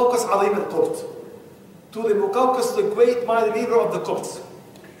المقوقس عظيم القبط. To the Muqawqis, the great mighty leader of the Copts.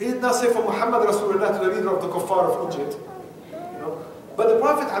 He did not say from Muhammad Rasulullah to the leader of the Kuffar of Egypt. But the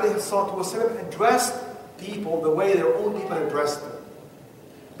Prophet ﷺ addressed people the way their own people addressed them.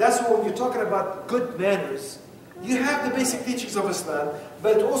 That's why when you're talking about good manners, you have the basic teachings of Islam,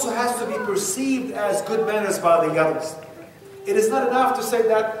 but it also has to be perceived as good manners by the others. It is not enough to say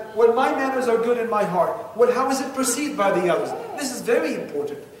that, well, my manners are good in my heart. Well, how is it perceived by the others? This is very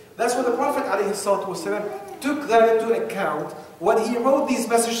important. That's what the Prophet ﷺ took that into account when he wrote these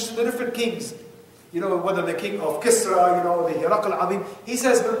messages to the different kings. Whether the king of Kisra, the Hiraqal Azim. He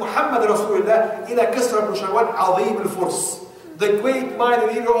says, Muhammad Rasulullah ila Kisra ibn Shawwal Azim al-Furs. The great mighty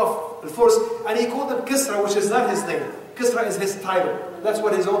leader of al-Furs. And he called him Kisra, which is not his name. Kisra is his title. That's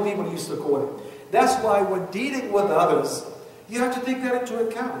what his own people used to call him. That's why when dealing with others, you have to take that into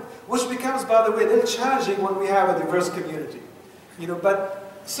account. Which becomes, by the way, a little challenging when we have a diverse community.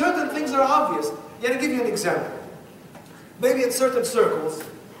 But certain things are obvious. Let me give you an example. Maybe in certain circles,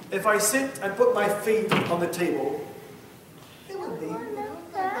 if I sit and put my feet on the table, it would be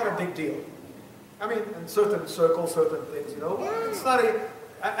not a big deal. I mean, in certain circles, certain things, it's not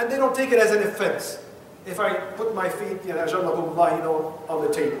and they don't take it as an offense. If I put my feet, on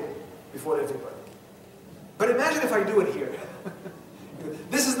the table before everybody. But imagine if I do it here.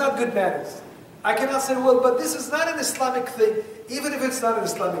 This is not good manners. I cannot say, well, but this is not an Islamic thing. Even if it's not an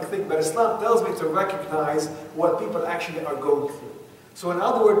Islamic thing, but Islam tells me to recognize what people actually are going through. So in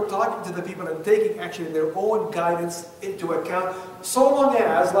other words, talking to the people and taking actually their own guidance into account, so long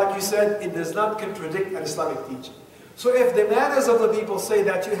as, like you said, it does not contradict an Islamic teaching. So if the manners of the people say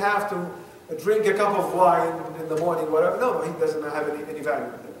that you have to drink a cup of wine in the morning, whatever, no, he doesn't have any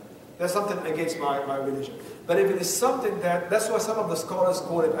value. That's something against my religion. But if it is something that's why some of the scholars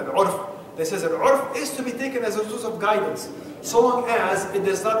call it an urf. They say an urf is to be taken as a source of guidance, so long as it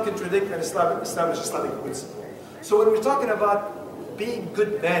does not contradict an established Islamic principle. So when we're talking about being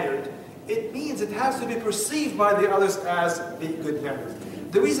good-mannered, it means it has to be perceived by the others as being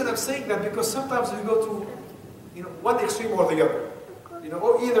good-mannered. The reason I'm saying that, because sometimes we go to one extreme or the other.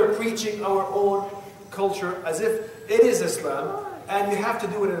 Or either preaching our own culture as if it is Islam, and you have to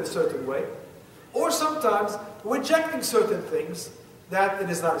do it in a certain way, or sometimes rejecting certain things that it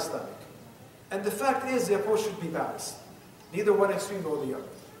is not Islamic. And the fact is, the approach should be balanced. Neither one extreme nor the other.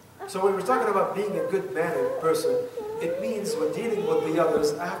 So when we're talking about being a good-mannered person, it means when dealing with the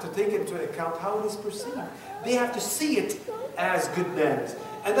others, I have to take into account how it is perceived. They have to see it as good manners.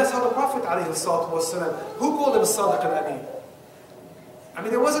 And that's how the Prophet ﷺ, who called him Sadiq al-Amin? I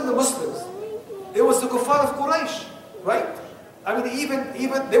mean, it wasn't the Muslims. It was the kuffar of Quraysh, right? I mean,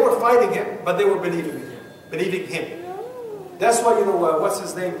 even they were fighting him, but they were believing him. That's why, what's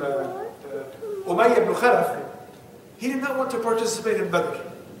his name? Umayyah ibn Khalaf, he did not want to participate in Badr.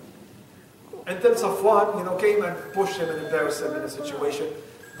 Until Safwan, came and pushed him and embarrassed him in a situation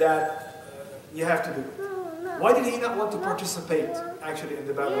that you have to do. Why did he not want to participate, actually, in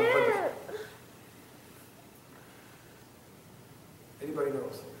the Battle of Badr? Anybody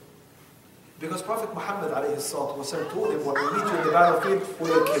knows? Because Prophet Muhammad ﷺ told him, when we meet you in the battlefield, we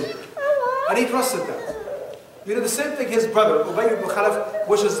will kill you. And he trusted that. The same thing his brother, Ubay ibn Khalaf,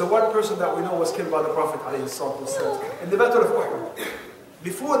 which is the one person that we know was killed by the Prophet ﷺ in the Battle of Uhud.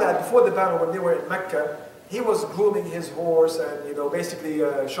 Before that, before the battle, when they were in Mecca, he was grooming his horse and, basically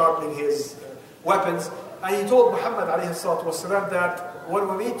sharpening his weapons. And he told Muhammad ﷺ that when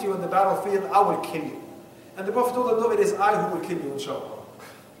we meet you in the battlefield, I will kill you. And the Prophet told him, no, it is I who will kill you, inshallah.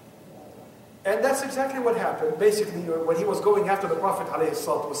 And that's exactly what happened. Basically, when he was going after the Prophet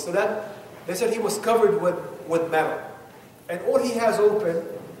ﷺ, they said he was covered with metal. And all he has open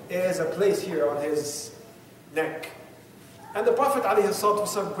is a place here on his neck. And the Prophet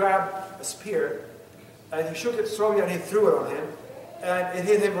ﷺ grabbed a spear, and he shook it slowly, and he threw it on him, and it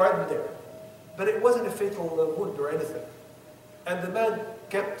hit him right in there. But it wasn't a fatal wound or anything. And the man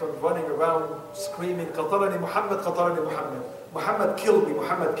kept on running around, screaming, "Qatalani Muhammad, Qatalani Muhammad. Muhammad killed me,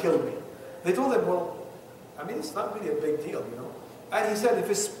 Muhammad killed me." They told him, well, I mean, it's not really a big deal, And he said,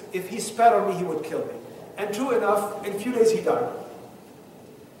 if he spat on me, he would kill me. And true enough, in a few days he died.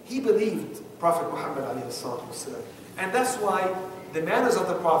 He believed Prophet Muhammad ﷺ. And that's why the manners of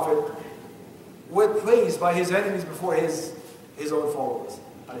the Prophet were praised by his enemies before his own followers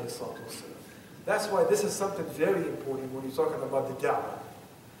ﷺ. That's why this is something very important when you're talking about the da'wah.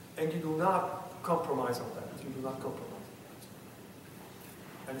 And you do not compromise on that. You do not compromise on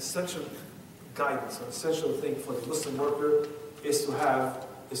that. An essential guidance, an essential thing for the Muslim worker is to have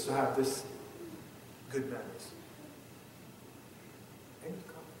this good manners. Any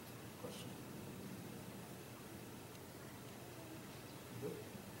comment, question?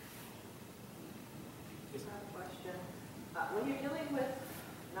 Yes. Question. When you're dealing with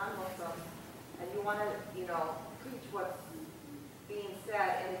non-Muslims and you want to, preach what's being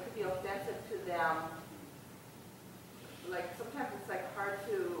said, and it could be offensive to them, like sometimes it's like hard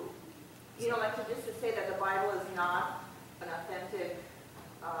to, like to say that the Bible is not an authentic,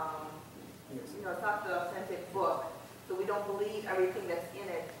 it's not the authentic book, so we don't believe everything that's in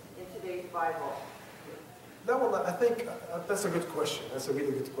it in today's Bible. I think that's a good question. That's a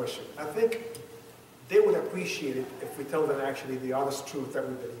really good question. I think they would appreciate it if we tell them actually the honest truth that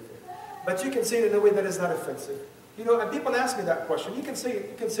we believe in. But you can say it in a way that is not offensive. And people ask me that question. You can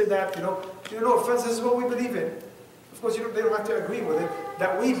say that, no offense, this is what we believe in. Of course, they don't have to agree with it,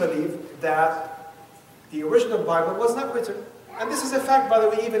 that we believe that The original Bible was not written. And this is a fact, by the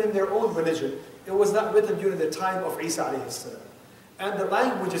way, even in their own religion. It was not written during the time of Isa alayhi salam. And the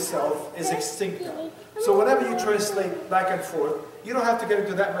language itself is extinct now. So whenever you translate back and forth, you don't have to get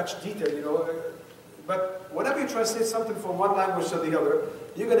into that much detail, you know. But whenever you translate something from one language to the other,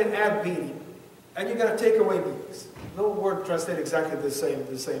 you're going to add meaning, and you're going to take away meanings. No word translated exactly the same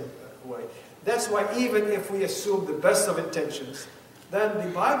way. That's why even if we assume the best of intentions, then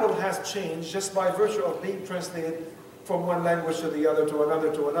the Bible has changed just by virtue of being translated from one language to the other, to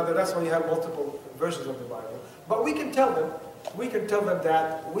another, to another. That's why you have multiple versions of the Bible. But we can tell them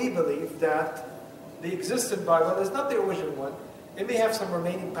that we believe that the existing Bible is not the original one. It may have some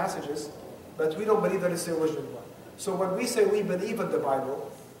remaining passages, but we don't believe that it's the original one. So when we say we believe in the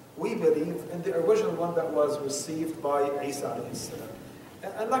Bible, we believe in the original one that was received by Isa alayhi salam.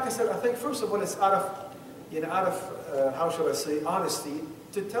 And like I said, I think first of all it's out of how shall I say, honesty,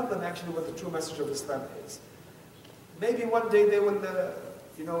 to tell them actually what the true message of Islam is. Maybe one day they will,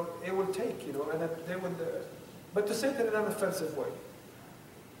 it will take, and then they will, but to say it in an unoffensive way.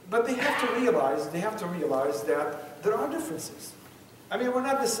 But they have to realize that there are differences. I mean, we're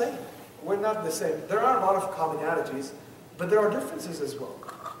not the same. We're not the same. There are a lot of commonalities, but there are differences as well.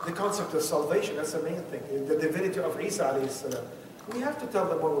 The concept of salvation, that's the main thing. The divinity of Isa alayhi salam. We have to tell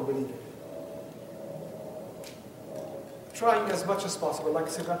them what we believe in. Trying as much as possible, like I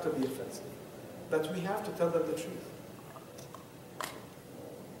said, not to be offensive. But we have to tell them the truth.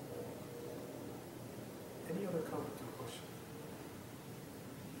 Any other comment or question?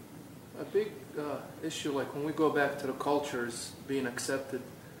 A big issue, like when we go back to the cultures being accepted,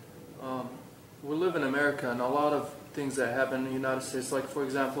 we live in America, and a lot of things that happen in the United States, like for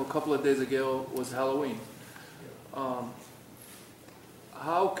example, a couple of days ago was Halloween.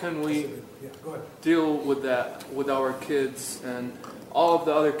 How can we deal with that with our kids, and all of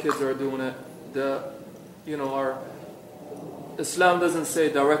the other kids are doing it? Our Islam doesn't say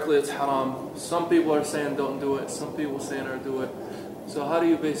directly it's haram. Some people are saying don't do it. Some people saying or do it. So how do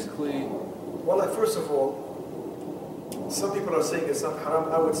you basically? Well, first of all, some people are saying it's not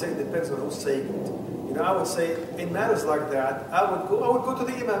haram. I would say it depends on who's saying it. I would say in matters like that, I would go to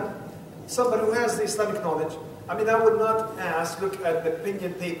the imam, somebody who has the Islamic knowledge. I mean, I would not look at the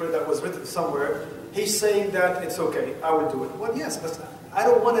opinion paper that was written somewhere. He's saying that it's okay, I will do it. Well, yes, but I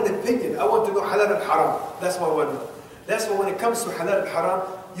don't want an opinion. I want to know halal and haram. That's what I want to know. That's why when it comes to halal and haram,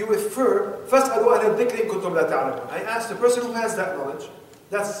 you refer, first I ask the person who has that knowledge.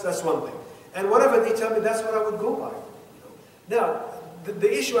 That's one thing. And whatever they tell me, that's what I would go by. Now,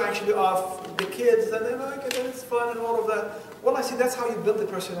 the issue actually of the kids, and they like it, and it's fun and all of that. Well, I see that's how you build the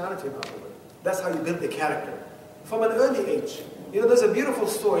personality, by the way. That's how you build the character. From an early age. There's a beautiful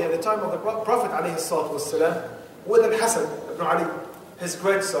story at the time of the Prophet ﷺ with Al-Hasan ibn Ali, his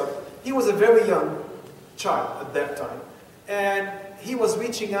grandson. He was a very young child at that time. And he was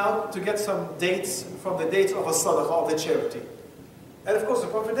reaching out to get some dates from the dates of a sadaqah, of the charity. And of course the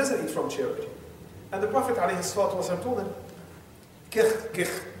Prophet doesn't eat from charity. And the Prophet ﷺ told him, kikh, kikh,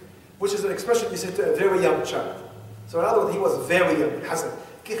 which is an expression you say to a very young child. So in other words, he was very young, Hasan.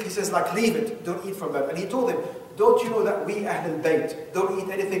 Kikh, he says, like, leave it, don't eat from that. And he told him, don't you know that we Ahl al-Bayt don't eat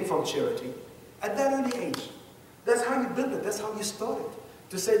anything from charity? At that early age. That's how you build it, that's how you start it.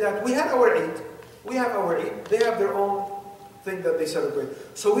 To say that we have our Eid, they have their own thing that they celebrate.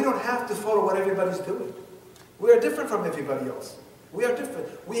 So we don't have to follow what everybody's doing. We are different from everybody else. We are different.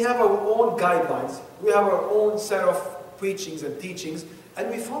 We have our own guidelines. We have our own set of preachings and teachings, and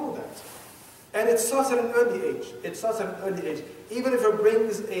we follow that. And it starts at an early age. Even if it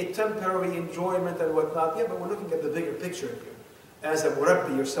brings a temporary enjoyment and whatnot, yeah, but we're looking at the bigger picture here. As a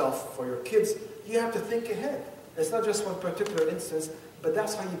murabbi yourself for your kids, you have to think ahead. It's not just one particular instance, but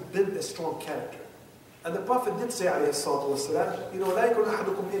that's how you build a strong character. And the Prophet did say, alayhi salatu wasalam, لَا يَكُنْ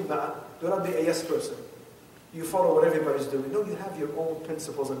أَحَدُكُمْ إِمَّا. Do not be a yes person. You follow what everybody's doing. No, you have your own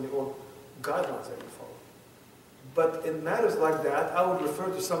principles and your own guidelines that you follow. But in matters like that, I would refer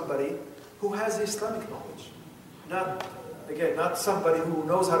to somebody who has the Islamic knowledge. Not somebody who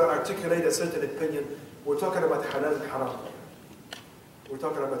knows how to articulate a certain opinion. We're talking about halal and haram. We're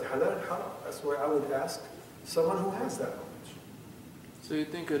talking about halal and haram. That's why I would ask someone who has that knowledge. So you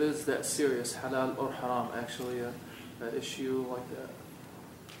think it is that serious, halal or haram, actually, an issue like that?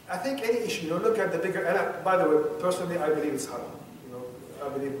 I think any issue, look at the bigger, and by the way, personally, I believe it's haram. I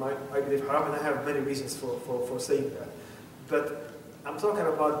believe haram, and I have many reasons for saying that. But I'm talking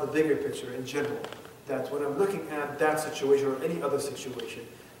about the bigger picture in general, that when I'm looking at that situation or any other situation,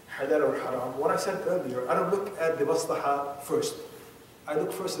 halal or haram, what I said earlier, I don't look at the maslaha first. I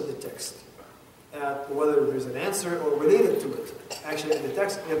look first at the text, at whether there's an answer or related to it. Actually, in the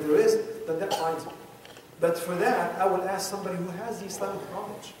text, if there is, then that finds me. But for that, I will ask somebody who has the Islamic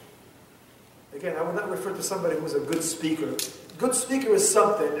knowledge. Again, I will not refer to somebody who is a good speaker. Good speaker is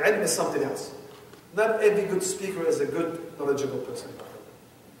something, ilm is something else. Not every good speaker is a good, knowledgeable person.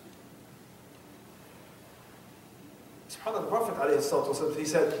 SubhanAllah, the Prophet ﷺ, he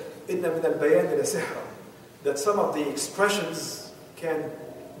said, إِنَّ مِنَ الْبَيَانِ لَسِحْرًا, that some of the expressions can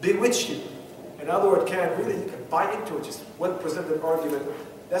bewitch you. In other words, you can buy into it, just well-presented argument.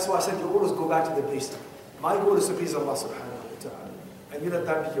 That's why I said you always go back to the basic. My goal is to please Allah subhanahu wa ta'ala. And you let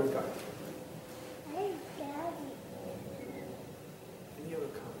that be your guide. Any other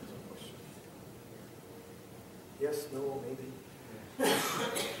comments or questions? Yes, no, maybe?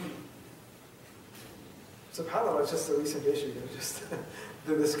 SubhanAllah, it's just a recent issue, just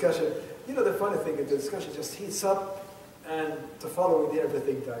the discussion. The funny thing is the discussion just heats up and the following day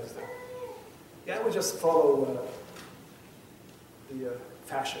everything dies down. Yeah, I would just follow the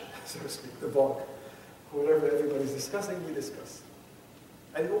fashion, so to speak, the vogue. Whatever everybody's discussing, we discuss.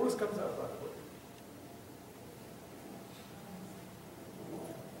 And it always comes out, by the way.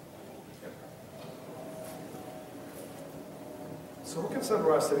 So who can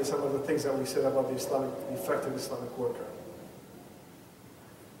summarize to me some of the things that we said about the effective Islamic worker?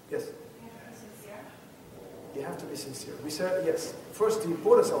 Yes? You have to be sincere. We said, yes, first the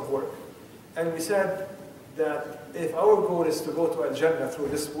importance of work. And we said that if our goal is to go to Al-Jannah through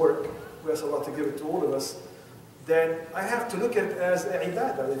this work, we ask Allah to give it to all of us, then I have to look at it as an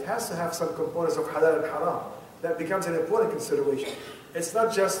ibadah. It has to have some components of halal and haram. That becomes an important consideration. It's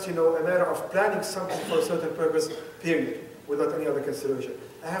not just, a matter of planning something for a certain purpose, period, without any other consideration.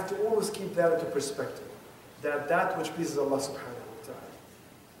 I have to always keep that into perspective, that which pleases Allah subhanahu wa ta'ala.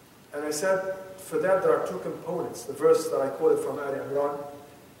 And I said, for that there are two components. The verse that I quoted from Ali Imran.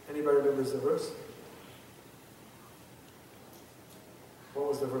 Anybody remembers the verse? What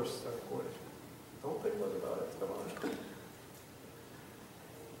was the verse that I quoted? Don't think much about it. Come on.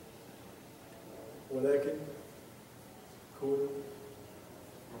 ولكن كونوا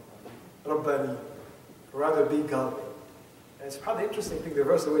رباني. Rather be godly. And it's probably interesting thing, the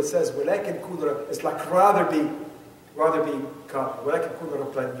verse, the way it says, ولكن كونوا, it's like rather be godly. ولكن كونوا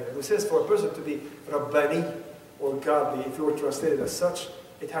رباني. And it says for a person to be rabbani or godly, if you were translated as such,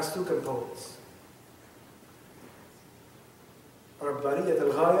 it has two components. ربانية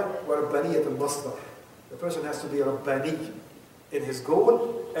الغاية وربانية المصدر. The person has to be Rabbani in his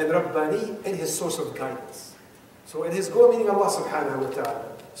goal and Rabbani in his source of guidance. So in his goal meaning Allah subhanahu wa ta'ala.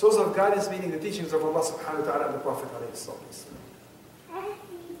 Source of guidance meaning the teachings of Allah subhanahu wa ta'ala and the Prophet alayhi sallam.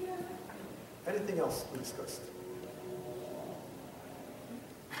 Anything else we discussed?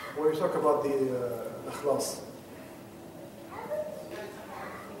 When we talk about the ikhlas.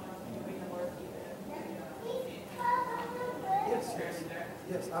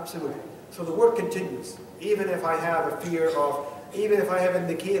 Yes, absolutely. So the work continues. Even if I have a fear of, even if I have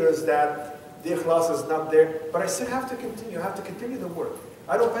indicators that the ikhlas is not there, but I still have to continue. I have to continue the work.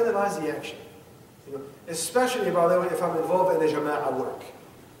 I don't penalize the action. Especially, by the way, if I'm involved in a jama'ah work.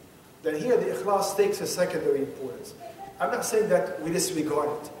 Then here the ikhlas takes a secondary importance. I'm not saying that we disregard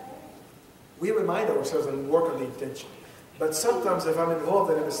it. We remind ourselves and work on the intention. But sometimes if I'm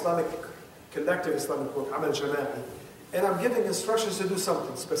involved in an Islamic, collective Islamic work, I'm a jama'ah, and I'm giving instructions to do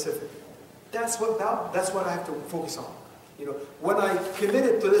something specific. That's what I have to focus on. When I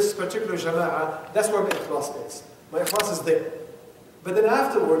committed to this particular jama'ah, that's where my ikhlas is. My ikhlas is there. But then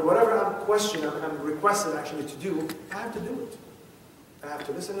afterward, whatever I'm questioning, I'm requested actually to do, I have to do it. I have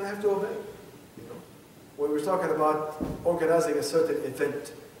to listen and I have to obey. When we're talking about organizing a certain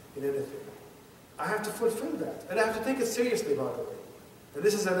event in anything, I have to fulfill that. And I have to take it seriously, by the way. And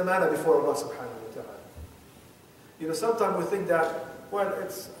this is an amana before Allah subhanahu wa ta'ala. Sometimes we think that, well,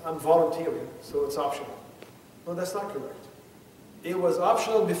 I'm volunteering, so it's optional. No, that's not correct. It was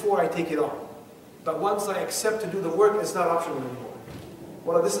optional before I take it on. But once I accept to do the work, it's not optional anymore.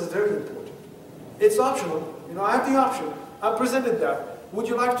 Well, this is very important. It's optional. I have the option. I'm presented that. Would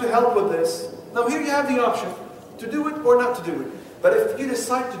you like to help with this? Now here you have the option to do it or not to do it. But if you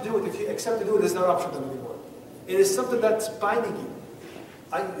decide to do it, if you accept to do it, it's not optional anymore. It is something that's binding you.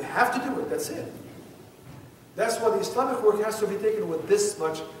 I have to do it, that's it. That's why the Islamic work has to be taken with this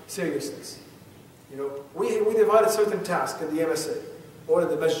much seriousness. We divide a certain task in the MSA, or in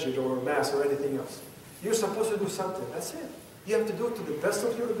the masjid, or mass, or anything else. You're supposed to do something, that's it. You have to do it to the best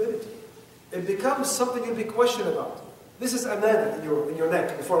of your ability. It becomes something you'll be questioned about. This is amana in your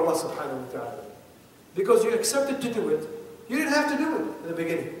neck before Allah subhanahu wa ta'ala. Because you accepted to do it. You didn't have to do it in the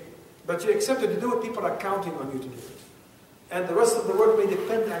beginning. But you accepted to do it, people are counting on you to do it. And the rest of the work may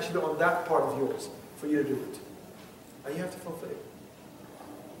depend actually on that part of yours for you to do it. And you have to fulfill it.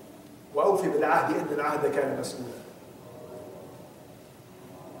 وأوفي بالعهد إن العهد كان مسؤولا.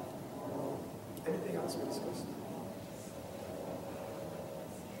 Anything else we discussed?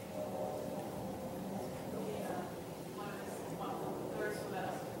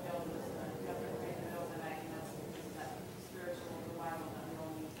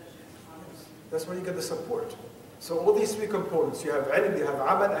 That's where you get the support. So all these three components, you have ilm, you have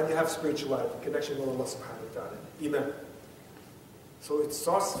amal, and you have spirituality, connection with Allah subhanahu wa ta'ala, iman. So it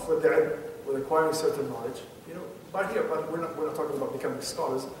starts with the ilm, with acquiring certain knowledge. You know, but we're not talking about becoming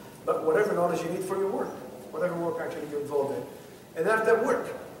scholars, but whatever knowledge you need for your work, whatever work actually you're involved in. And after that work,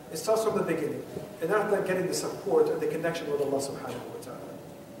 it starts from the beginning. And after that, getting the support and the connection with Allah subhanahu wa ta'ala.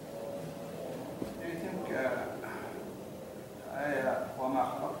 Do you think وَمَا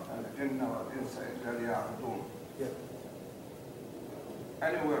خَلَقْتَ الْجِنَّ وَالْإِنسَ إِلَّا لِيَعْبُدُونَ? Yeah.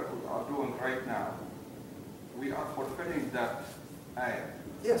 Any work we are doing right now, we are fulfilling that ayah.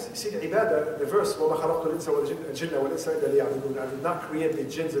 Yes, you see the ibadah, the verse, وَمَا خَلَقْتُ الْإِنسَ وَالْجِنَّ وَالْإِنسَ إِلَّا لِيَعْبُدُونَ. I did not create the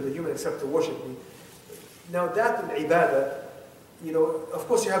jinns and the human except to worship me. Now that ibadah, you know, of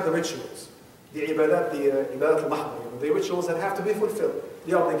course you have the rituals. The ibadat, the ibadat al-mahdha, you know, the rituals that have to be fulfilled,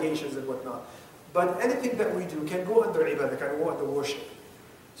 the obligations and whatnot. But anything that we do can go under ibadah, can go under worship.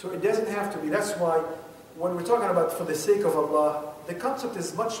 So it doesn't have to be. That's why when we're talking about for the sake of Allah, the concept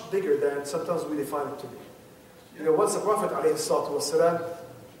is much bigger than sometimes we define it to be. You know, once the Prophet ﷺ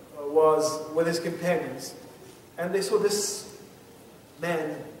was with his companions, and they saw this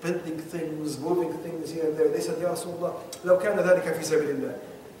man building things, moving things here and there. They said, Ya Rasulullah, لو كان ذلك في سبيل الله.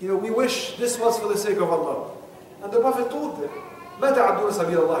 You know, we wish this was for the sake of Allah. And the Prophet told them, ما تعدون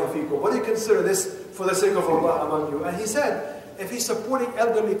سبيل الله فيكم? What do you consider this for the sake of Allah among you? And he said, if he's supporting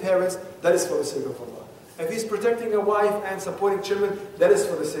elderly parents, that is for the sake of Allah. If he's protecting a wife and supporting children, that is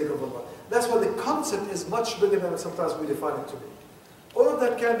for the sake of Allah. That's why the concept is much bigger than sometimes we define it to be. All of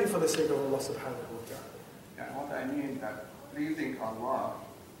that can be for the sake of Allah subhanahu wa ta'ala. Yeah, what I mean that pleasing Allah,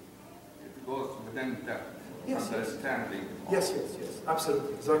 it goes within that understanding. Yes,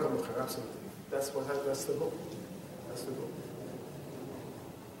 absolutely. Jazakallah khair, absolutely. That's the goal. That's the goal.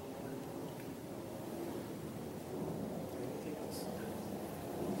 Anything else?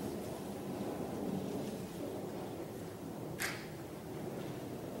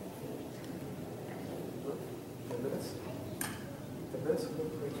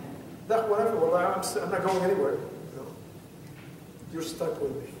 Whatever. Well, I'm not going anywhere. No. You're stuck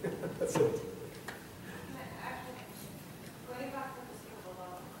with me. That's it. Actually, going back to the sake of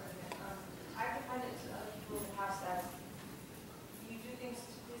Allah for a minute, I define it to other people in the past as you do things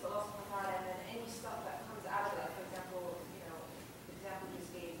to please Allah subhanahu wa ta'ala, and then any stuff that comes out of that, for example, you know, the example you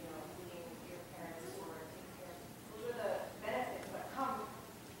just gave, you know, feeding your parents or taking care, those are the benefits that come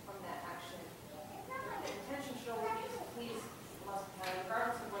from that action. The intention should always be to please Allah subhanahu wa ta'ala,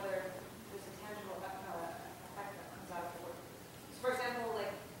 regardless of whether there's a tangible effect that comes out of the work. So for example,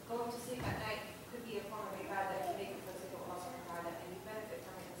 like going to sleep at night could be a form of ibadah that you make for the sake of Allah subhanahu wa ta'ala, and you benefit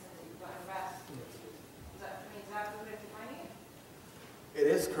from it in the sense that you've gotten rest. Is that exactly what it's defining it? It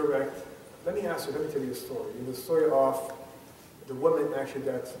is correct. Let me tell you a story. The story of the woman actually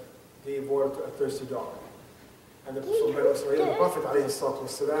that gave birth to a thirsty dog. And the Prophet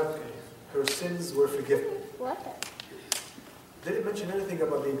ﷺ, her sins were forgiven. Did it mention anything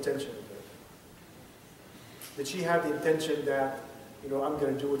about the intention of it? Did she have the intention that, you know, I'm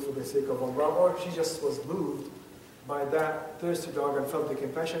going to do it for the sake of Allah, or she just was moved by that thirsty dog and felt the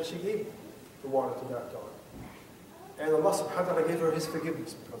compassion, she gave the water to that dog. And Allah subhanahu wa ta'ala gave her His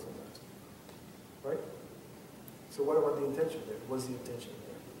forgiveness because of that. Right? So what about the intention there? What's the intention there?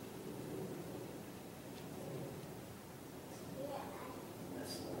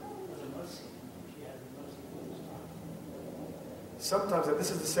 Sometimes, and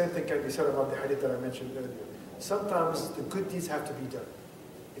this is the same thing can be said about the hadith that I mentioned earlier, sometimes the good deeds have to be done.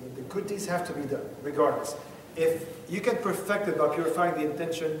 You know, the good deeds have to be done, regardless. If you can perfect it by purifying the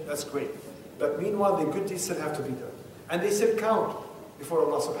intention, that's great. But meanwhile, the good deeds still have to be done. And they still count before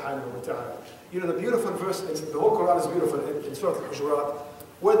Allah subhanahu wa ta'ala. You know, the beautiful verse, the whole Quran is beautiful in Surah Al-Hujurat,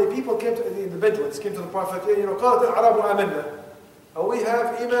 where the people came to, the Bedouins came to the Prophet, you know, قَالَتِ الْعَرَبُ آمَنَّا. We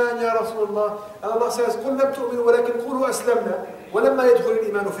have Iman, Ya Rasulullah. And Allah says, قُلْ لَمْ تُؤْمِنُوا وَلَكِنْ قُولُوا أَسْلَمْنَا وَلَمَّا يَدْخُلِ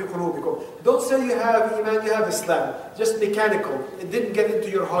الْإِيمَانُ فِي قُلُوبِكُمْ. Don't say you have Iman, you have Islam. Just mechanical. It didn't get into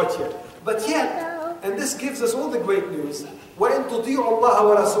your heart yet. But yet, and this gives us all the great news, وَإِن تُطِيعُوا اللَّهَ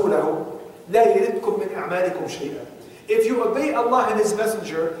وَرَسُولَهُ لَا يَلِدْكُم مِّنْ أَعْمَالِكُمْ شَيْئًا. If you obey Allah and His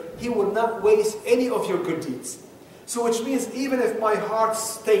Messenger, He will not waste any of your good deeds. So which means even if my heart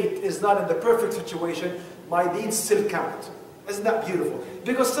state is not in the perfect situation, my deeds still count. Isn't that beautiful?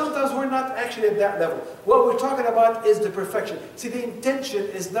 Because sometimes we're not actually at that level. What we're talking about is the perfection. See, the intention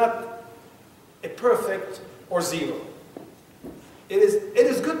is not a perfect or zero. It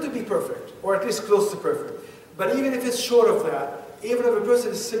is good to be perfect, or at least close to perfect. But even if it's short of that, even if a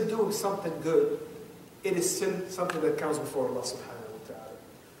person is still doing something good, it is still something that counts before Allah subhanahu wa ta'ala.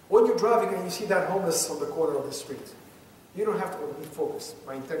 When you're driving and you see that homeless on the corner of the street, you don't have to be focused.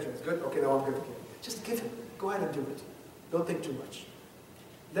 My intention is good, okay, now I'm good. Just give him. Go ahead and do it. Don't think too much.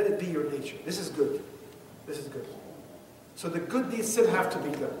 Let it be your nature. This is good. This is good. So the good deeds still have to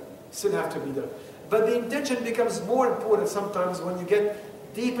be done. Still have to be done. But the intention becomes more important sometimes when you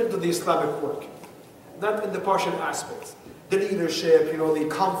get deep into the Islamic work. Not in the partial aspects. The leadership, the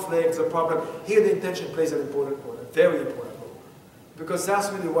conflicts, the problem. Here the intention plays an important role, a very important role. Because that's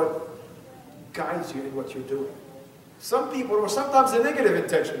really what guides you in what you're doing. Some people, or sometimes a negative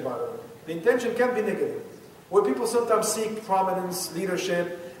intention, by the way. The intention can be negative. Where people sometimes seek prominence,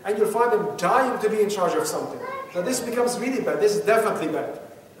 leadership, and you'll find them dying to be in charge of something. Now this becomes really bad. This is definitely bad.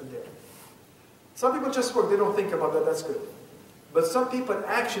 Some people just work, they don't think about that, that's good. But some people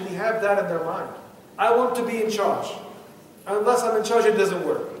actually have that in their mind. I want to be in charge. Unless I'm in charge, it doesn't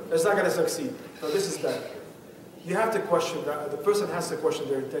work. It's not going to succeed. So this is bad. You have to question that. The person has to question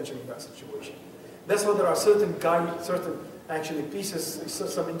their intention in that situation. That's why there are certain actually pieces,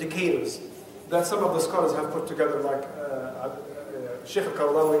 some indicators that some of the scholars have put together, like Sheikh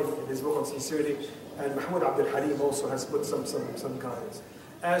al-Qaradawi in his book on sincerity, and Mahmoud Abdul Halim also has put some guidance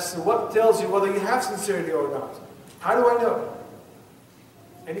as to what tells you whether you have sincerity or not. How do I know?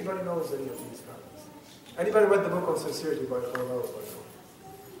 Anybody knows any of these guidance? Anybody read the book on sincerity by Qaradawi?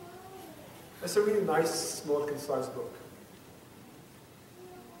 It's a really nice, small, concise book.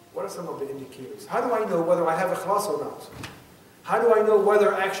 What are some of the indicators? How do I know whether I have ikhlas or not? How do I know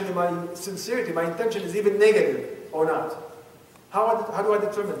whether actually my sincerity, my intention is even negative or not? How do I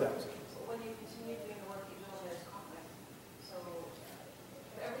determine that? When you continue doing the work, you know there's conflict. So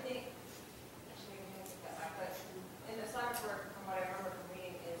everything, actually, we can take that back, but in the Islamic work, from what I remember from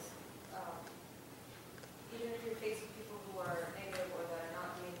reading, is even if you're facing people who are negative or that are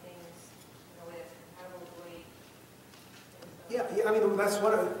not doing things in a way that's compatible with the way. Yeah, I mean, that's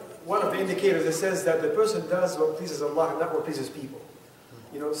one of the indicators that says that the person does what pleases Allah and not what pleases people.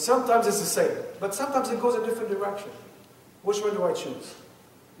 Sometimes it's the same, but sometimes it goes in a different direction. Which one do I choose?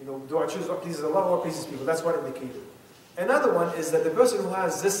 Do I choose what pleases Allah or what pleases people? That's one indicator. Another one is that the person who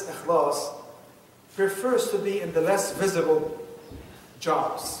has this ikhlas prefers to be in the less visible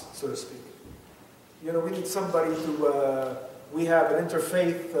jobs, so to speak. We need somebody to, we have an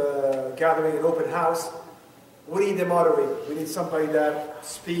interfaith gathering, an open house. We need a moderator. We need somebody that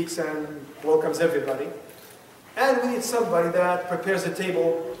speaks and welcomes everybody. And we need somebody that prepares the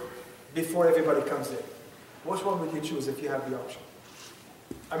table before everybody comes in. Which one would you choose if you have the option?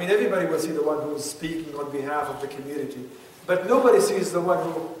 I mean, everybody will see the one who is speaking on behalf of the community, but nobody sees the one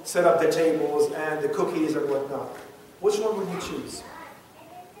who set up the tables and the cookies and whatnot. Which one would you choose?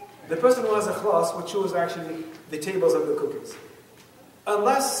 The person who has a ikhlas would choose actually the tables and the cookies.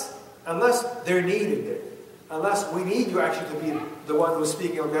 Unless they're needed there. Unless we need you actually to be the one who's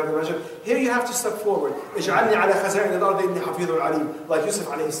speaking on behalf of the masjid. Here you have to step forward. اجعلني على خزائن الأرض إني حفيظ عليم, like Yusuf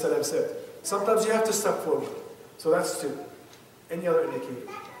alayhi salam said. Sometimes you have to step forward. So that's two. Any other indicator?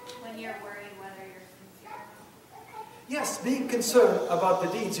 When you're worried whether you're sincere. Yes, being concerned about the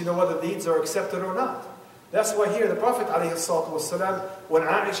deeds, whether the deeds are accepted or not. That's why here the Prophet ﷺ, when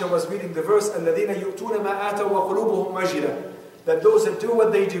Aisha was reading the verse, الَّذِينَ يُؤْتُونَ مَا آتَوْا وَقُلُوبُهُمْ وَجِلَةٌ, that those that do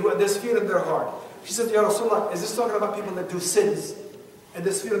what they do and there's fear in their heart. She said, Ya Rasulullah, is this talking about people that do sins and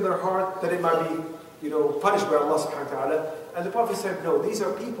there's fear in their heart that it might be, punished by Allah subhanahu wa ta'ala? And the Prophet said, no, these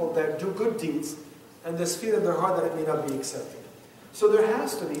are people that do good deeds and there's fear in their heart that it may not be accepted. So there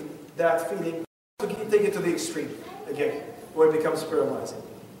has to be that feeling, to take it to the extreme, again, where it becomes paralyzing.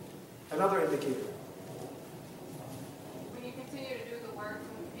 Another indicator. When you continue to do the work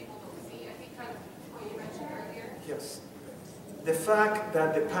when people don't see, I think kind of what you mentioned earlier. Yes. The fact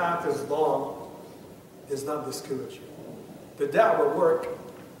that the path is long does not discourage you. The da'wah work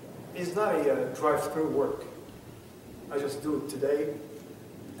is not a drive-through work. I just do it today,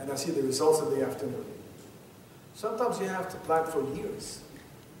 and I see the results in the afternoon. Sometimes you have to plan for years.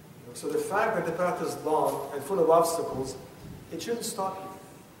 So the fact that the path is long and full of obstacles, it shouldn't stop you.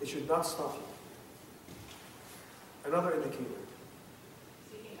 It should not stop you. Another indicator.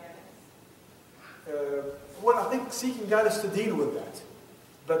 Seeking guidance. Well, I think seeking guidance to deal with that.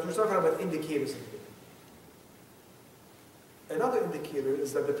 But we're talking about indicators in here. Another indicator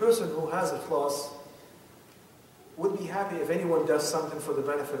is that the person who has ikhlas would be happy if anyone does something for the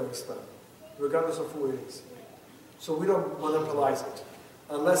benefit of Islam, regardless of who it is. So we don't monopolize it.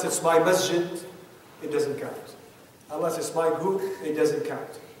 Unless it's my masjid, it doesn't count. Unless it's my group, it doesn't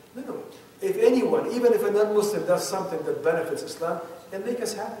count. No. If anyone, even if a non-Muslim does something that benefits Islam, it makes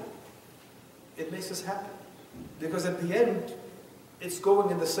us happy. It makes us happy. Because at the end, it's going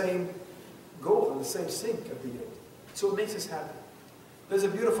in the same goal, in the same sync at the end. So it makes us happy. There's a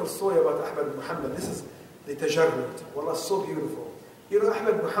beautiful story about Ahmad Muhammad. This is the tajarrud. Wallah, so beautiful. You know,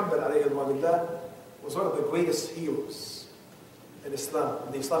 Ahmad Muhammad alayhi wa was one of the greatest heroes in Islam,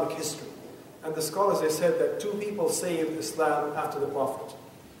 in the Islamic history. And the scholars, they said that two people saved Islam after the Prophet.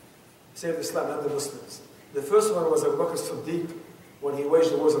 Saved Islam and the Muslims. The first one was Abu Bakr Siddiq, when he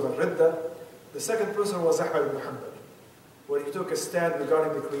waged the wars of Al-Ridda. The second person was Ahmad Muhammad, when he took a stand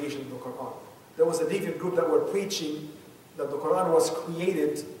regarding the creation of the Quran. There was a deviant group that were preaching that the Quran was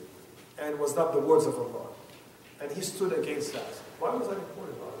created and was not the words of Allah. And he stood against that. Why was that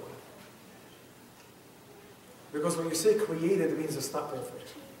important, by the way? Because when you say created, it means it's not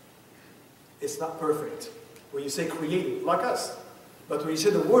perfect. It's not perfect. When you say created, like us. But when you say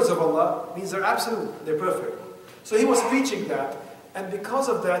the words of Allah, it means they're absolute, they're perfect. So he was preaching that, and because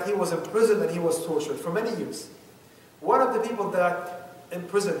of that, he was imprisoned and he was tortured for many years. One of the people that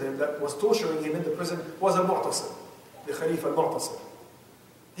imprisoned him, that was torturing him in the prison, was Al-Mu'tasim, the Khalifa Al-Mu'tasim.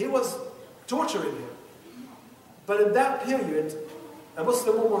 He was torturing him. But in that period, a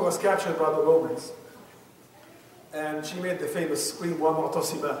Muslim woman was captured by the Romans, and she made the famous scream, "Wa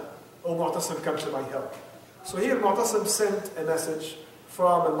Mu'tasima, O Mu'tasim, come to my help." So here Mu'tasim sent a message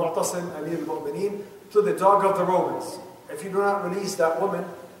from Al-Mu'tasim, Amir al-Mu'mineen, to the dog of the Romans. If you do not release that woman,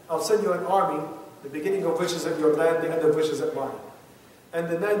 I'll send you an army, the beginning of which is at your land, the end of which is at mine. And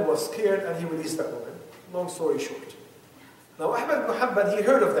the man was scared and he released that woman. Long story short. Now Ahmad Muhammad, he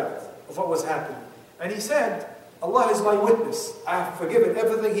heard of that, of what was happening. And he said, Allah is my witness. I have forgiven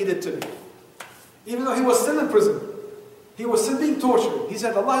everything he did to me. Even though he was still in prison. He was still being tortured. He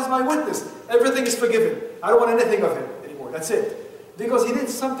said, Allah is my witness. Everything is forgiven. I don't want anything of him anymore. That's it. Because he did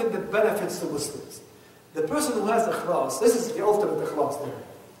something that benefits the Muslims. The person who has ikhlas, this is the ultimate ikhlas there.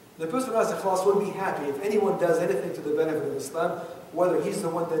 The person who has ikhlas will be happy if anyone does anything to the benefit of Islam, whether he's the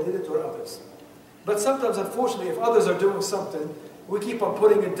one that did it or others. But sometimes, unfortunately, if others are doing something, we keep on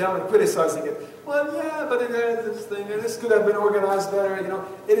putting it down and criticizing it. Well, yeah, but it had this thing, and this could have been organized better. You know,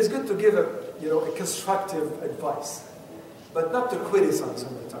 it is good to give a constructive advice, but not to criticize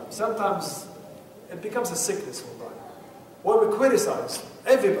all the time. Sometimes it becomes a sickness for life. When we criticize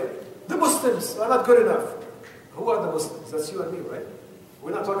everybody, the Muslims are not good enough. Who are the Muslims? That's you and me, right?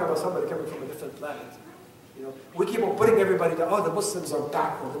 We're not talking about somebody coming from a different planet. You know, we keep on putting everybody down. Oh, the Muslims are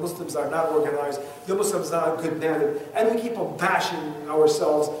backward. The Muslims are not organized. The Muslims are not good narrative. And we keep on bashing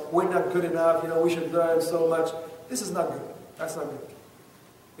ourselves. We're not good enough. You know, we should learn so much. This is not good. That's not good.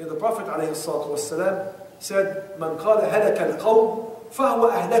 You know, the Prophet ﷺ said, "Man qala halaka al-qawm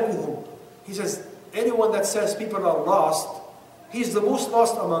fahuwa ahlakuhum." He says, anyone that says people are lost, he's the most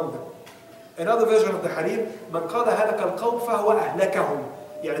lost among them. Another version of the hadith, "Man qala halaka al-qawm fahuwa ahlakahum."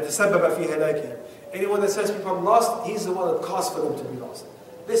 يعني تسبب في هلاكهم. Anyone that says people are lost, he's the one that caused for them to be lost.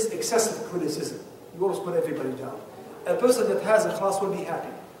 This excessive criticism, you always put everybody down. A person that has ikhlas will be happy.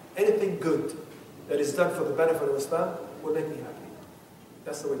 Anything good that is done for the benefit of Islam will make me happy.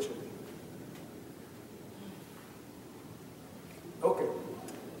 That's the way it should be. Okay.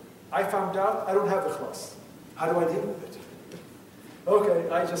 I found out I don't have ikhlas. How do I deal with it? Okay,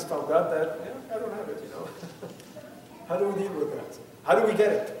 I just found out that I don't have it, you know. How do we deal with that? How do we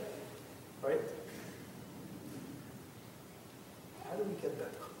get it? Right? How do we get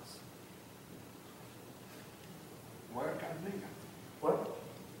that ikhlas? Work and niyyah. What?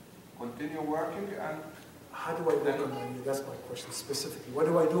 Continue working and... How do I work on my niyyah? That's my question specifically. What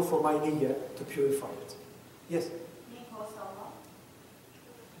do I do for my niyyah to purify it? Yes? Being close to Allah.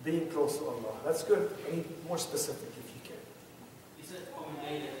 Being close to Allah. That's good. I need more specific if you can. You said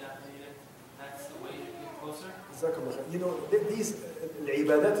that's the way to get closer? You know, these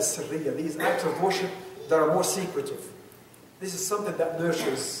al-ibadat al-sirriya, these acts of worship that are more secretive. This is something that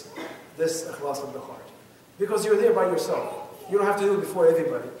nurtures this ikhlas of the heart. Because you're there by yourself. You don't have to do it before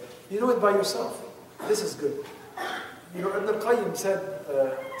everybody. You do it by yourself. This is good. You know, Ibn al-Qayyim said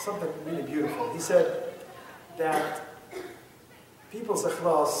something really beautiful. He said that people's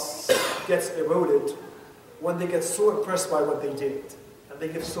ikhlas gets eroded when they get so impressed by what they did. And they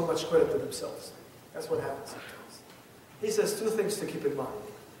give so much credit to themselves. That's what happens sometimes. He says two things to keep in mind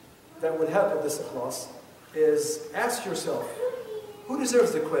that would help in this ikhlas is ask yourself, who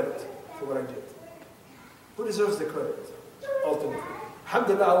deserves the credit for what I did? Who deserves the credit, ultimately?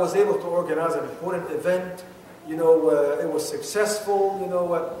 Alhamdulillah, I was able to organize an important event. You know, it was successful, you know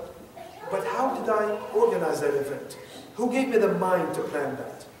what. But how did I organize that event? Who gave me the mind to plan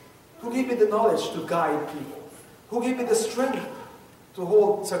that? Who gave me the knowledge to guide people? Who gave me the strength to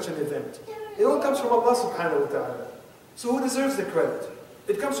hold such an event. It all comes from Allah subhanahu wa ta'ala. So who deserves the credit?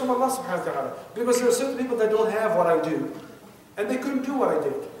 It comes from Allah subhanahu wa ta'ala. Because there are certain people that don't have what I do, and they couldn't do what I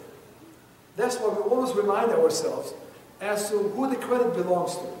did. That's why we always remind ourselves as to who the credit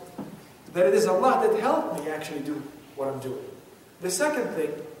belongs to. That it is Allah that helped me actually do what I'm doing. The second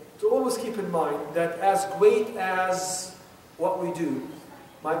thing, to always keep in mind that as great as what we do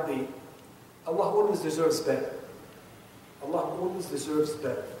might be, Allah always deserves better. Allah always deserves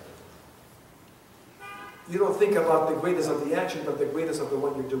better. You don't think about the greatness of the action, but the greatness of the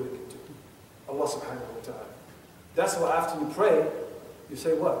one you're doing it to. Allah subhanahu wa ta'ala. That's why after you pray, you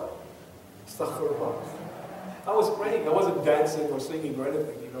say what? Astaghfirullah. I was praying, I wasn't dancing or singing or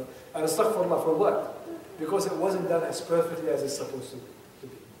anything, you know. And astaghfirullah for what? Because it wasn't done as perfectly as it's supposed to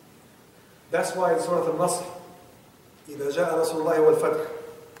be. That's why in Surah Al-Nasr, إِذَا جَاءَ رَسُولُ اللَّهِ وَالْفَتْحِ,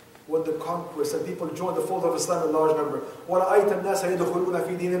 when the conquest and people join the fold of Islam in large number, وَرَأَيْتَ النَّاسَ يَدْخُلُونَ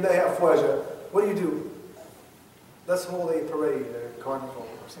فِي دِينِ اللَّهِ أَفْوَاجًا. What do? Let's hold a parade, a carnival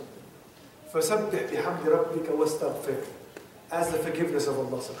or something. فَسَبِّحْ بِحَمْدِ رَبِّكَ وَاسْتَغْفِرْ, as the forgiveness of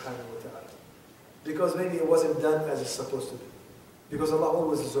Allah subhanahu wa ta'ala. Because maybe it wasn't done as it's supposed to be. Because Allah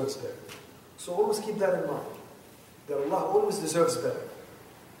always deserves better. So always keep that in mind. That Allah always deserves better.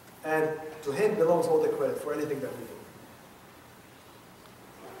 And to Him belongs all the credit for anything that we do.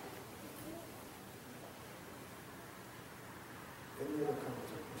 Any other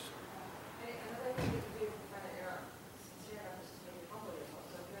comments or questions? Another thing you do find that you're not sincere enough is to maybe humble yourself.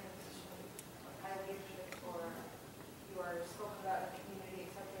 So if you're in a position of high leadership or you are spoken about in the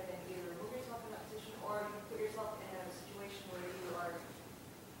community, etc., then you remove yourself from that position or you put yourself in a situation where you are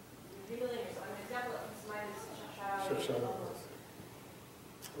revealing yourself. An example that comes to mind is Shashara.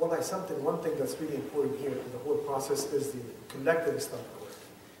 One thing that's really important here in the whole process is the collective Islamic work.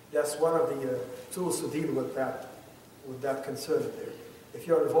 That's one of the tools to deal with that concern there. If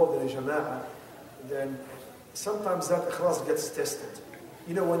you're involved in a jama'ah, then sometimes that ikhlas gets tested.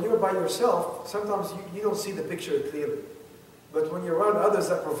 You know, when you're by yourself, sometimes you don't see the picture clearly. But when you're around others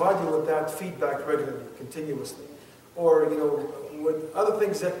that provide you with that feedback regularly, continuously, or, you know, with other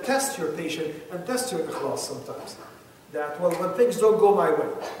things that test your patience and test your ikhlas sometimes. That, well, when things don't go my way,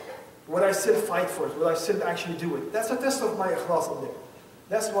 would I still fight for it? Would I still actually do it? That's a test of my ikhlas in there.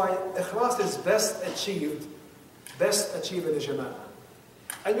 That's why ikhlas is best achieved in the jama'ah.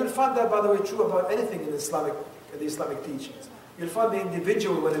 And you'll find that, by the way, true about anything in the Islamic teachings. You'll find the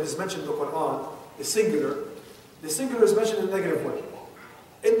individual, when it is mentioned in the Quran, the singular is mentioned in a negative way.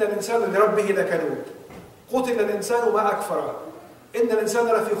 إِنَّ الْإِنسَانَ لِرَبِّهِ لَكَنُودٌ قُتِلَ الْإِنسَانُ مَا أَكْفَرَهُ إِنَّ الْإِنسَانَ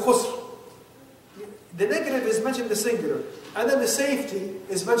لَفِي خُسْرٍ. The negative is mentioned in the singular, and then the safety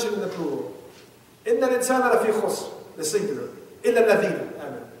is mentioned in the plural. إِنَّ الْإِنسَانَ لَفِي خُسْرٍ, the singular. إِلَّا الَّذِينَ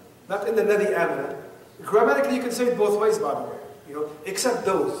آمَنُوا. Not إِلَّا الَّذِي آمَنَ. Grammatically, you can say it both ways, by the way. You know, except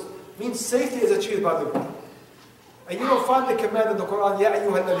those. Means safety is achieved by the group. And you don't find the command in the Quran, يَا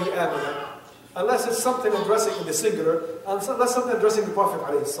أَيُّهَا الَّذِي آمَنَ, unless it's something addressing in the singular, unless something addressing the Prophet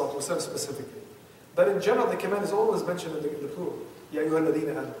ﷺ specifically. But in general, the command is always mentioned in the plural. يَا أَيُّهَا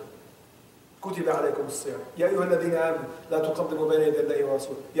الَّذِينَ آمَنُوا كُتِبَ عَلَيْكُمُ الصِّيَامُ يَا أَيُّهَا الَّذِينَ آمَنُوا لَا تُقَدِّمُوا بَيْنَ يَدَيِ اللَّهِ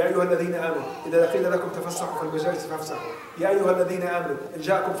وَرَسُولِهِ يَا أَيُّهَا الَّذِينَ آمَنُوا إِذَا قِيلَ لَكُمْ تَفَسَّحُوا فِي الْمَجَالِسِ فَافْسَحُوا يَا أَيُّهَا الَّذِينَ آمَنُوا إِنْ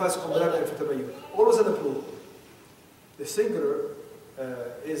جَاءَكُمْ فَاسِقٌ بِنَبَإٍ فَتَبَيَّنُوا. Always in the plural. The singular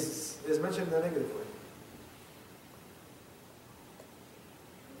is mentioned in a negative way.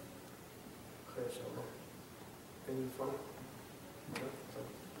 Any fun?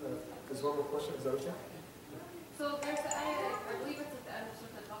 There's one more question. Is that okay? So there's the ayah, I believe it's at the end of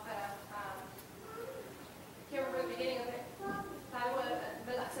Surah Al-Baqarah. I can't remember the beginning of it.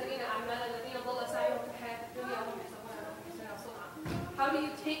 How do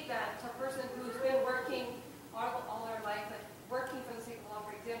you take that to a person who's been working all their life, like working for the sake of Allah,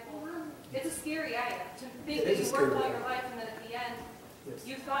 for example? It's a scary ayah to think that you worked all your life and then at the end,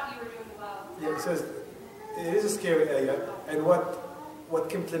 you thought you were doing well. Yeah, it says, it is a scary ayah, and what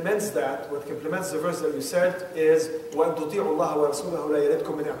complements the verse that you said is وَأَن تُطِيعُوا اللَّهَ وَرَسُولَهُ لَا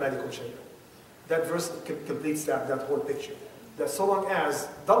يَلِدْكُم مِّنْ أَعْمَالِكُمْ شَيْئًا. That verse completes that whole picture. That so long as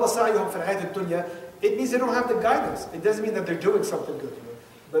ضَلَّ سَعْيُهُمْ فِي الْحَيَاةِ الدُّنْيَا, it means they don't have the guidance. It doesn't mean that they're doing something good.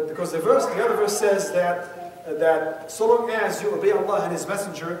 But because the other verse says that so long as you obey Allah and His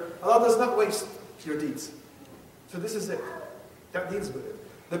Messenger, Allah does not waste your deeds. So this is it. That deals with it.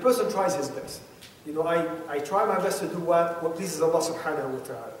 The person tries his best. You know, I try my best to do what pleases Allah subhanahu wa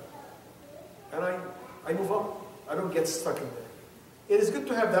ta'ala. And I move on. I don't get stuck in there. It is good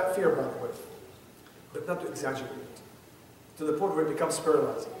to have that fear, by the way, but not to exaggerate it to the point where it becomes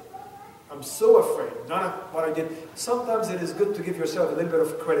paralyzing. I'm so afraid, not what I did. Sometimes it is good to give yourself a little bit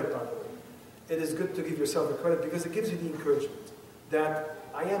of credit, by the way. It is good to give yourself a credit because it gives you the encouragement. that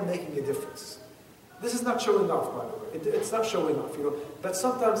I am making a difference. This is not showing off, by the way. It's not showing off, you know. But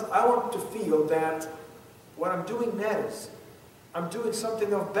sometimes I want to feel that what I'm doing matters. I'm doing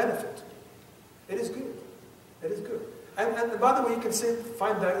something of benefit. It is good. It is good. And by the way, you can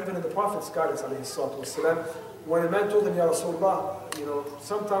find that even in the Prophet's guidance, alayhi salatu wasalam. When a man told him, Ya Rasulullah, you know,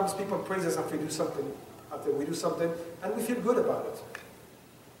 sometimes people praise us after we do something, and we feel good about it.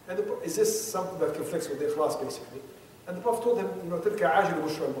 And is this something that conflicts with the ikhlas, basically? And the Prophet told him, you know,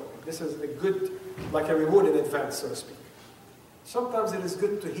 this is a good, like a reward in advance, so to speak. Sometimes it is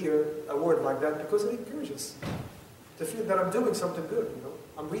good to hear a word like that because it encourages to feel that I'm doing something good, you know,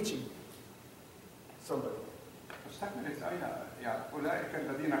 I'm reaching somebody.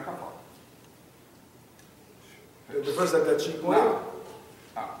 The verse that she quoted?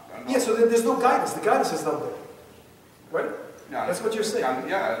 Yeah, so there's no guidance. The guidance is not there. Right? That's what you're saying.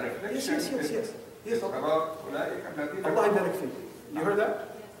 Yes. Allah barik feek. You heard that?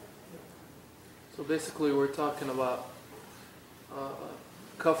 So basically we're talking about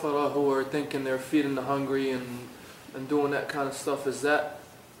kafara who are thinking they're feeding the hungry and doing that kind of stuff. Is that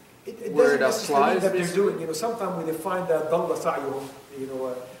where it applies? That they're doing, you know, sometimes we define that dalla sa'yuhum, you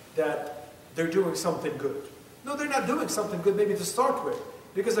know, that they're doing something good. No, they're not doing something good maybe to start with.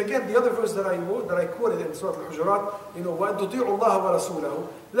 Because again, the other verse that I quoted in Surah Al-Hujurat, you know, وَأَن تُطِيعُوا اللَّهَ وَرَسُولَهُ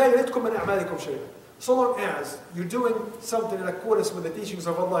لَا يَلِدْكُم مِّنْ أَعْمَالِكُم شَيْئًا. So long as you're doing something in accordance with the teachings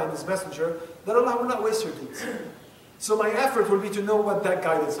of Allah and His Messenger, then Allah will not waste your deeds. So my effort will be to know what that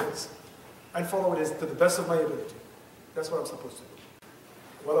guidance is and follow it to the best of my ability. That's what I'm supposed to do.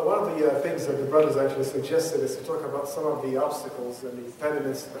 Well, one of the things that the brothers actually suggested is to talk about some of the obstacles and the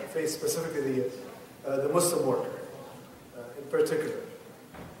impediments that face specifically the Muslim worker in particular.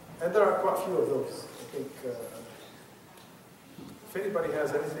 And there are quite a few of those. I think if anybody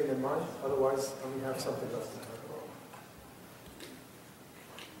has anything in mind, otherwise we have something else to talk about.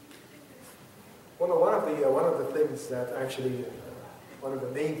 Well, one of the things that actually, one of the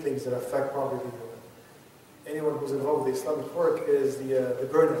main things that affect probably anyone who's involved with the Islamic work is the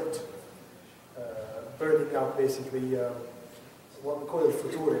burnout. Burning out, basically, what we call it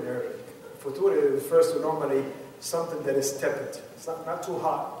futur in Arabic. Futur refers to normally something that is tepid. It's not too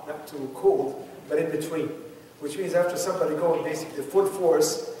hot, not too cold, but in between. Which means after somebody going basically full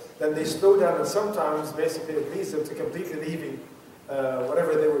force, then they slow down, and sometimes basically it leads them to completely leaving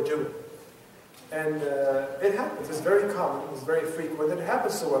whatever they were doing. And it happens. It's very common. It's very frequent. It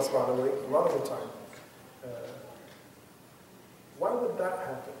happens to us, by the way, a lot of the time. Why would that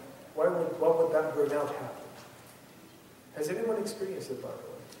happen? Why would that burnout happen? Has anyone experienced it, by the way?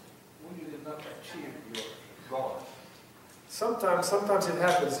 When you did not achieve your goal. Sometimes it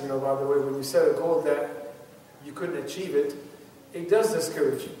happens, you know, by the way, when you set a goal that you couldn't achieve it, it does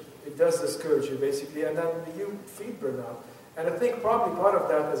discourage you. It does discourage you, basically, and then you feel burnout. And I think probably part of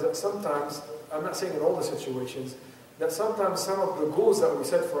that is that sometimes, I'm not saying in all the situations, that sometimes some of the goals that we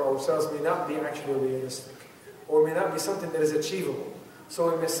set for ourselves may not be actually realistic, or may not be something that is achievable.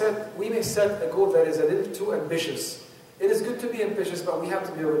 So we may set a goal that is a little too ambitious. It is good to be ambitious, but we have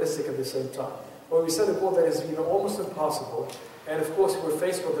to be realistic at the same time. Or we set a goal that is, you know, almost impossible, and of course we're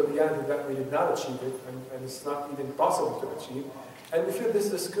faced with the reality that we did not achieve it, and it's not even possible to achieve, and we feel this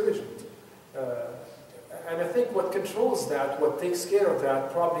discouragement. And I think what controls that, what takes care of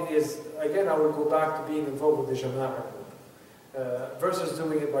that, probably is, again, I will go back to being involved with the Jama'ah group, versus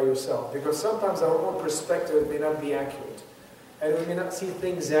doing it by yourself. Because sometimes our own perspective may not be accurate, and we may not see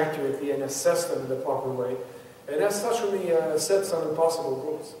things accurately and assess them in the proper way. And as such, we may set some impossible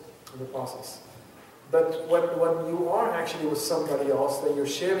goals in the process. But when you are actually with somebody else, then you're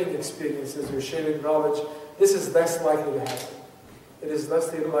sharing experiences, you're sharing knowledge, this is less likely to happen. It is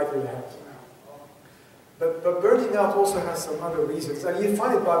less likely to happen. But burning out also has some other reasons. And you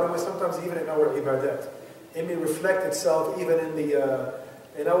find it, by the way, sometimes even in our ibadat. It may reflect itself even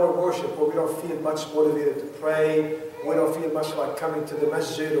in our worship, where we don't feel much motivated to pray, we don't feel much like coming to the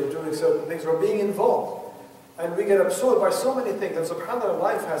masjid or doing certain things, or being involved. And we get absorbed by so many things. And subhanAllah,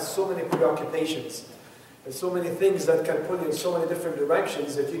 life has so many preoccupations. There's so many things that can pull you in so many different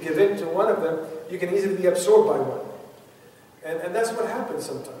directions. If you give in to one of them, you can easily be absorbed by one. And that's what happens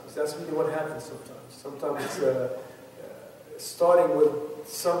sometimes. That's really what happens sometimes. Sometimes it's starting with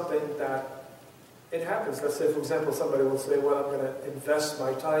something that it happens. Let's say, for example, somebody will say, well, I'm going to invest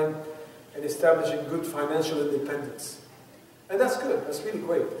my time in establishing good financial independence. And that's good. That's really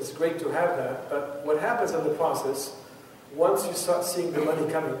great. It's great to have that. But what happens in the process, once you start seeing the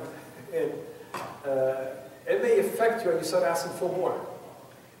money coming in, it may affect you and you start asking for more.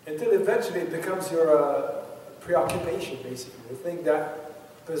 Until eventually it becomes your preoccupation, basically, the thing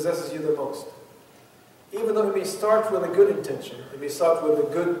that possesses you the most. even though it may start with a good intention, it may start with a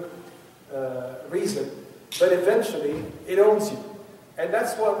good reason, but eventually it owns you. And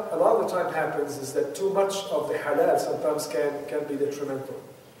that's what a lot of the time happens, is that too much of the halal sometimes can be detrimental.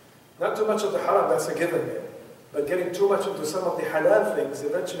 Not too much of the haram, that's a given there. But getting too much into some of the halal things,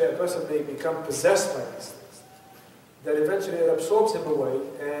 eventually a person may become possessed by these things. That eventually it absorbs him away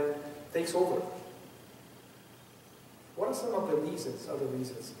and takes over. What are some of the reasons, other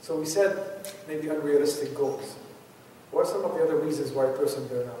reasons? So we said maybe unrealistic goals. What are some of the other reasons why a person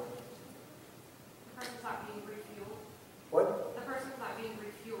burns out? The person's not being refueled. What? The person's not being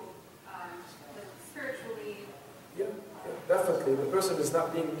refueled spiritually. Yeah, definitely. The person is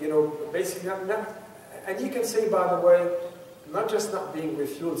not being, basically not, and you can say, by the way, not just not being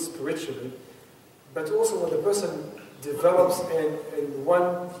refueled spiritually, but also when the person develops in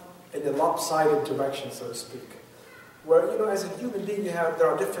a lopsided direction, so to speak. Where, as a human being, there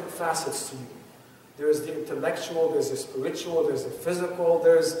are different facets to you. There's the intellectual, there's the spiritual, there's the physical,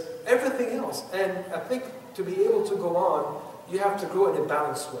 there's everything else. And I think to be able to go on, you have to grow in a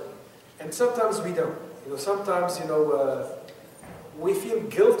balanced way. And sometimes we don't. Sometimes, we feel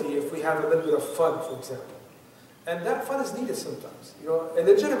guilty if we have a little bit of fun, for example. And that fun is needed sometimes. A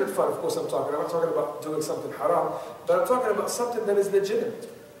legitimate fun, of course I'm not talking about doing something haram, but I'm talking about something that is legitimate.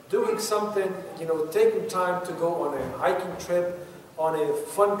 Doing something, taking time to go on a hiking trip, on a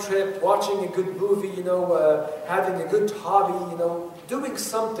fun trip, watching a good movie, having a good hobby, doing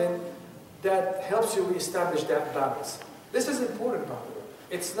something that helps you reestablish that balance. This is important, by the way.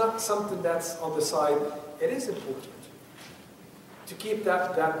 It's not something that's on the side. It is important to keep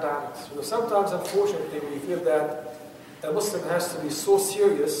that balance. Sometimes, unfortunately, we feel that a Muslim has to be so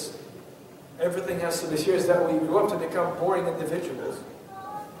serious, everything has to be serious, that we grow up to become boring individuals.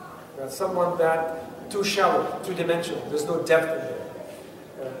 That's someone that too shallow, two-dimensional, there's no depth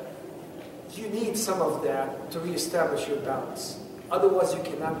in there. You need some of that to reestablish your balance. Otherwise, you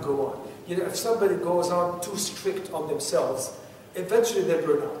cannot go on. If somebody goes on too strict on themselves, eventually they'll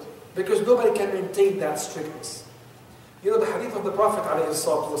burn out. Because nobody can maintain that strictness. The hadith of the Prophet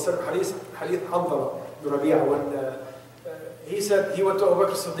ﷺ, hadith Handala ibn Rabi'a, when he said, he went to Abu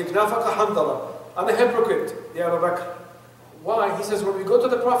Bakr Siddiq, Nafaqa Handala, I'm a hypocrite, ya Abu Bakr. Why? He says, when we go to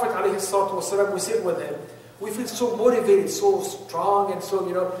the Prophet ﷺ, we sit with him, we feel so motivated, so strong, and so,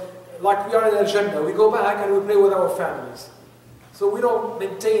 like we are in Al-Jannah. We go back and we play with our families. So we don't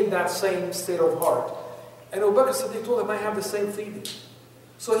maintain that same state of heart. And Abu Bakr Siddiq told him, I have the same feeling.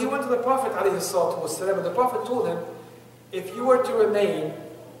 So he went to the Prophet ﷺ, and the Prophet told him, if you were to remain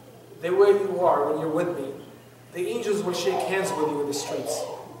the way you are when you're with me, the angels will shake hands with you in the streets.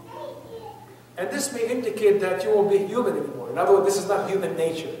 And this may indicate that you won't be human anymore. In other words, this is not human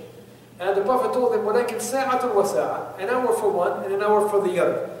nature. And the Prophet told him, وَلَكِنْ سَاعَةٌ وَسَاعَةٌ, an hour for one and an hour for the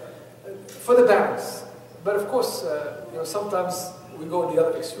other, for the balance. But of course, sometimes we go in the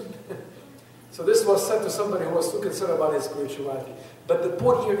other extreme. So this was said to somebody who was too concerned about his spirituality. But the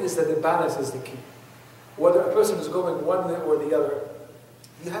point here is that the balance is the key. Whether a person is going one way or the other,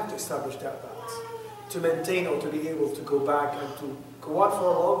 you have to establish that balance to maintain or to be able to go back and to go on for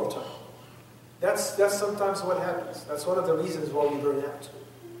a longer time. That's sometimes what happens. That's one of the reasons why we burn out.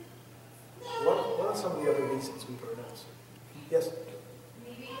 What are some of the other reasons we burn out? Yes?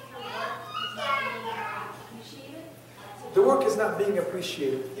 Maybe if your work is not being appreciated. The work is not being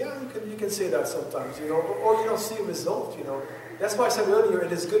appreciated. Yeah, you can say that sometimes, or you don't see a result, That's why I said earlier,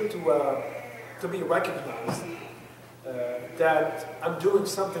 it is good to be recognized that I'm doing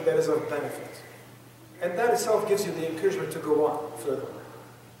something that is of benefit. And that itself gives you the encouragement to go on further.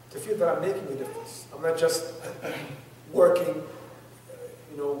 To feel that I'm making a difference. I'm not just working,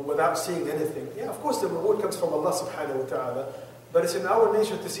 without seeing anything. Yeah, of course the reward comes from Allah subhanahu wa ta'ala, but it's in our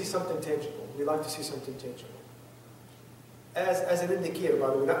nature to see something tangible. We like to see something tangible. As an indicator,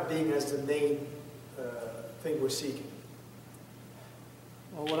 by the way, not being as the main thing we're seeking.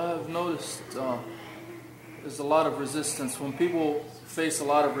 Well, what I've noticed is a lot of resistance. When people face a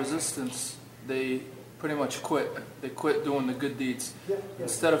lot of resistance, they pretty much quit. They quit doing the good deeds. Yeah.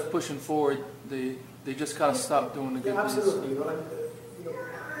 Instead of pushing forward, they just kind of stop doing the good deeds. Absolutely.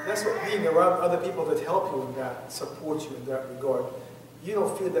 That's what being around other people that help you in that, support you in that regard. You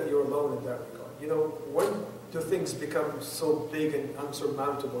don't feel that you're alone in that regard. When do things become so big and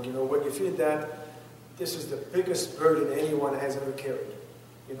unsurmountable? When you feel that this is the biggest burden anyone has ever carried.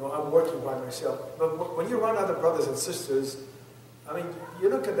 I'm working by myself. But when you're around other brothers and sisters, you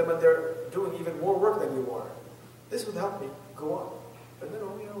look at them and they're doing even more work than you are. This would help me go on. But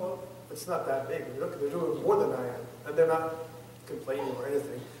it's not that big. Look, they're doing more than I am. And they're not complaining or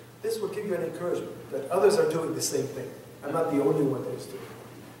anything. This will give you an encouragement that others are doing the same thing. I'm not the only one that is doing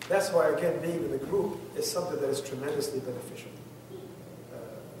it. That's why, again, being in a group is something that is tremendously beneficial.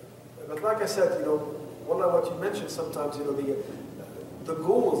 But like I said, wallah, what you mentioned sometimes, the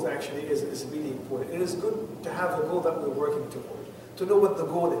goals actually is really important. It is good to have a goal that we're working toward, to know what the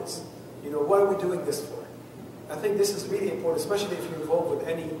goal is. What are we doing this for? I think this is really important, especially if you're involved with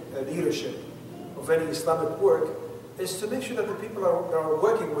any leadership of any Islamic work, is to make sure that the people that are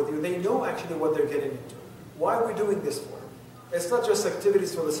working with you, they know actually what they're getting into. Why are we doing this for? It's not just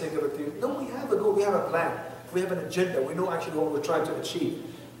activities for the sake of activity. No, we have a goal, we have a plan, we have an agenda, we know actually what we're trying to achieve.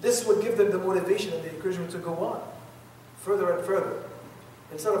 This will give them the motivation and the encouragement to go on further and further,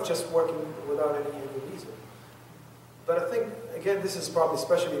 instead of just working without any reason. But I think, again, this is probably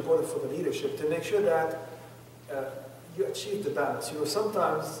especially important for the leadership, to make sure that you achieve the balance.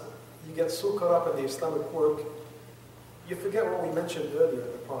 Sometimes you get so caught up in the Islamic work, you forget what we mentioned earlier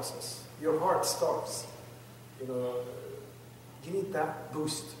in the process. Your heart starves. You need that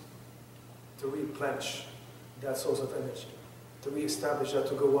boost to replenish that source of energy, to reestablish that,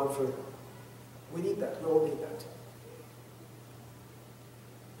 to go on further. We need that. We all need that.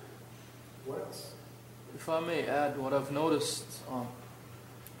 What else? If I may add, what I've noticed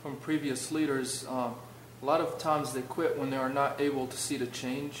from previous leaders, a lot of times they quit when they are not able to see the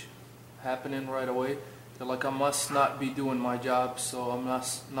change happening right away. They're like, I must not be doing my job, so I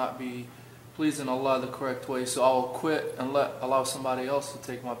must not be pleasing Allah the correct way, so I'll quit and allow somebody else to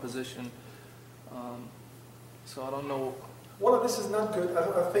take my position. So I don't know. Well, this is not good.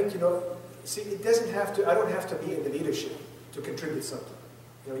 I think, see, it doesn't have to, I don't have to be in the leadership to contribute something.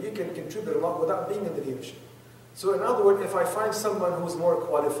 You can contribute a lot without being in the leadership. So in other words, if I find someone who's more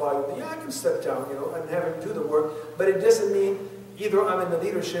qualified, yeah, I can step down, and have him do the work, but it doesn't mean either I'm in the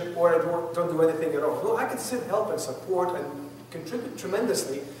leadership or I don't do anything at all. No, I can still help and support and contribute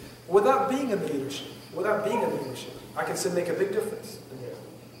tremendously without being in the leadership. I can still make a big difference in there.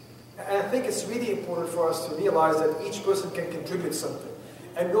 And I think it's really important for us to realize that each person can contribute something,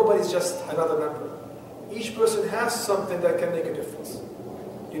 and nobody's just another member. Each person has something that can make a difference.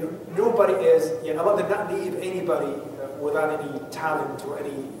 Nobody is, Allah did not leave anybody without any talent or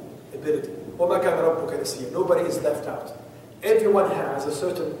any ability. وَمَا كَانَ رَبُّكَ نَسِيًّا. Nobody is left out. Everyone has a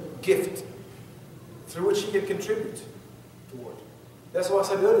certain gift through which he can contribute toward. That's why I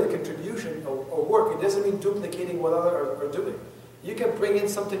said earlier, contribution or work, it doesn't mean duplicating what others are doing. You can bring in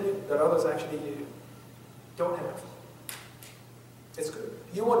something new that others actually don't have. It's good.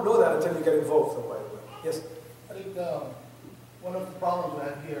 You won't know that until you get involved, though, by the way. Yes? I think one of the problems we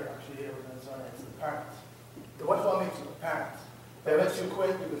have here, actually, here with Arizona, is the parents. What makes you the parents? That makes you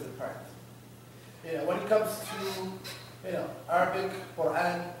quit because of the parents. When it comes to, Arabic,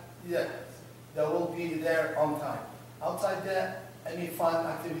 Quran, yeah, they will be there on time. Outside that, any fun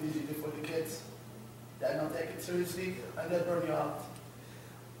activities you do for the kids, they don't take it seriously, and they burn you out.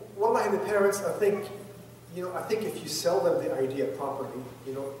 Wallahi, the parents, I think if you sell them the idea properly,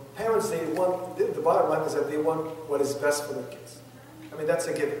 parents, they want, the bottom line is that they want what is best for their kids. I mean, that's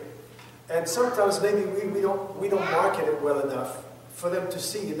a given. And sometimes maybe we don't market it well enough for them to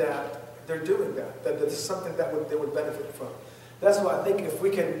see that they're doing that this is something that they would benefit from. That's why I think if we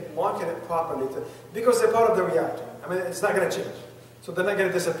can market it properly, because they're part of the reality. I mean, it's not going to change. So they're not going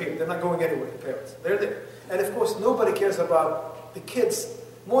to disappear. They're not going anywhere, the parents. They're there. And of course, nobody cares about the kids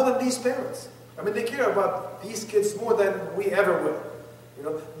more than these parents. I mean, they care about these kids more than we ever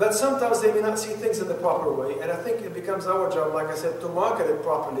will. But sometimes they may not see things in the proper way, and I think it becomes our job, like I said, to market it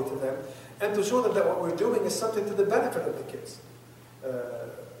properly to them, and to show them that what we're doing is something to the benefit of the kids.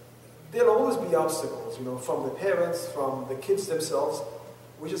 There'll always be obstacles, from the parents, from the kids themselves.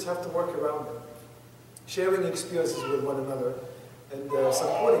 We just have to work around them. Sharing experiences with one another, and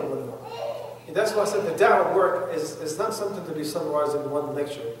supporting one another. And that's why I said the da'wah work is not something to be summarized in one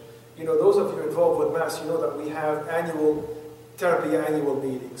lecture. Those of you involved with Mass, you know that we have annual Tarbiyah annual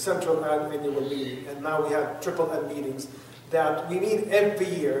meeting, Central annual meeting, and now we have Triple M meetings that we meet every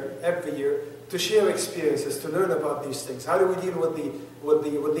year to share experiences, to learn about these things. How do we deal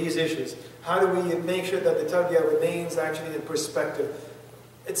with these issues? How do we make sure that the Tarbiyah remains actually in perspective?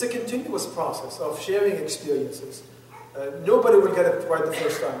 It's a continuous process of sharing experiences. Nobody will get it right the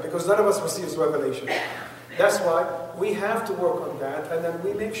first time because none of us receives revelation. That's why we have to work on that, and then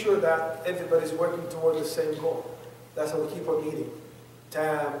we make sure that everybody's working toward the same goal. That's how we keep on meeting.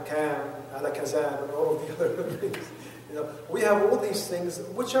 Tam, Kam, Ala Kazan, and all of the other things. We have all these things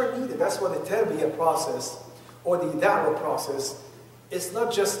which are needed. That's why the Tarbiyah process or the Da'wah process is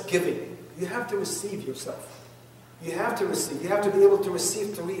not just giving. You have to receive yourself. You have to receive. You have to be able to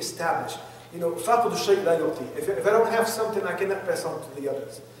receive to re-establish. فَاقُدُ الشَّيْء لَا يُعْطِي. If I don't have something, I cannot pass on to the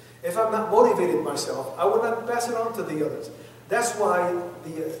others. If I'm not motivated myself, I will not pass it on to the others. That's why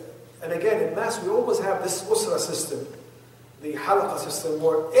and again, in Mass, we always have this usra system, the halaqah system,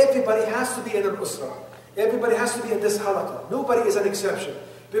 where everybody has to be in an usra. Everybody has to be in this halaqah. Nobody is an exception.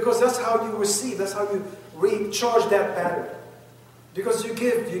 Because that's how you receive, that's how you recharge that battery. Because you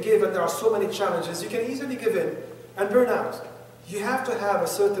give, and there are so many challenges, you can easily give in and burn out. You have to have a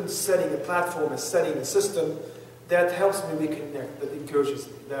certain setting, a platform, a setting, a system that helps me reconnect, that encourages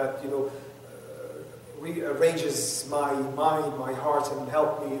me, that, rearranges my mind, my heart, and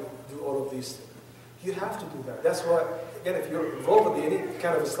help me do all of these things. You have to do that. That's why, again, if you're involved in any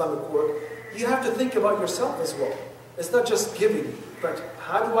kind of Islamic work, you have to think about yourself as well. It's not just giving, but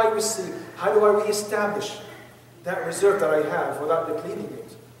how do I receive, how do I reestablish that reserve that I have without depleting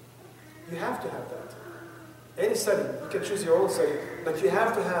it? You have to have that. Any setting, you can choose your own setting, but you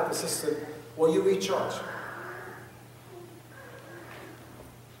have to have a system where you recharge.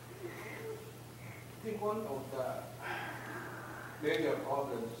 I think one of the major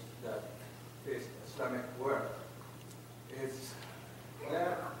problems that face Islamic work is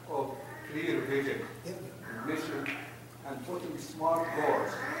lack of clear vision, mission, and putting smart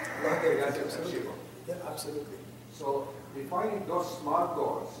goals that is achievable. Yeah, absolutely. So defining those smart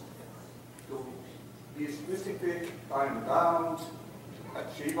goals to be specific, time bound,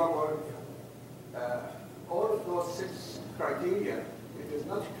 achievable, all of those 6 criteria, it is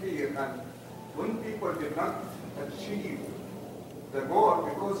not clear, and when people did not achieve the goal,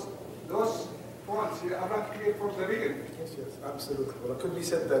 because those points are not clear from the beginning. Yes, absolutely. Well, it could be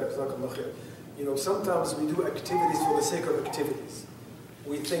said that, sometimes we do activities for the sake of activities.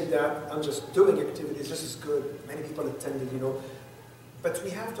 We think that I'm just doing activities, this is good, many people attended, but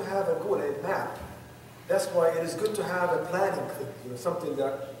we have to have a goal, a map. That's why it is good to have a planning thing, something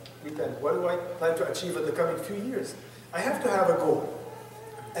that we plan. What do I plan to achieve in the coming few years? I have to have a goal,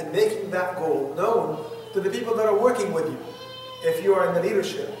 and making that goal known to the people that are working with you. If you are in the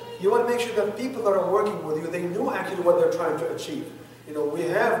leadership, you want to make sure that people that are working with you, they know actually what they're trying to achieve. We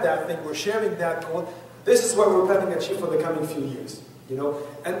have that thing, we're sharing that goal. This is what we're planning to achieve for the coming few years.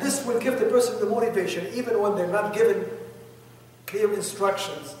 And this will give the person the motivation, even when they're not given clear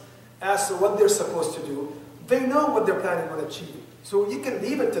instructions as to what they're supposed to do. They know what they're planning on achieving. So you can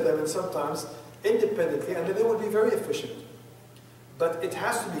leave it to them, and sometimes independently, and then they will be very efficient. But it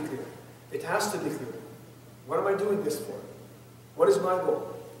has to be clear. It has to be clear. What am I doing this for? What is my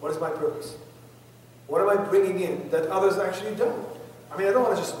goal? What is my purpose? What am I bringing in that others actually don't? I don't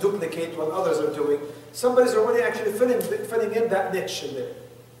want to just duplicate what others are doing. Somebody's already actually filling in that niche in there.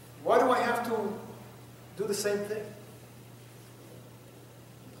 Why do I have to do the same thing?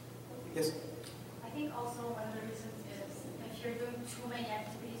 Yes? I think also one of the reasons is if you're doing too many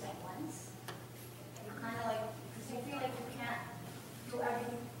activities at once, you kind of because you feel like you can't do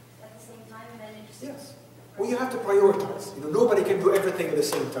everything at the same time, and then it just... Yes. Well, you have to prioritize. Nobody can do everything at the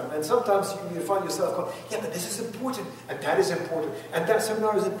same time. And sometimes you find yourself going, yeah, but this is important, and that is important, and that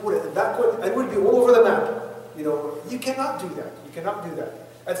seminar is important, and that one, and we'll be all over the map. You cannot do that. You cannot do that.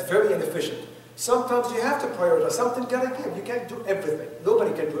 That's very inefficient. Sometimes you have to prioritize. Something gotta give. You can't do everything.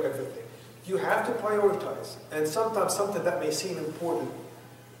 Nobody can do everything. You have to prioritize. And sometimes something that may seem important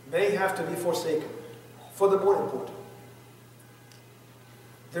may have to be forsaken for the more important.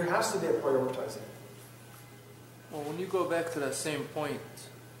 There has to be a prioritizing. Well, when you go back to that same point,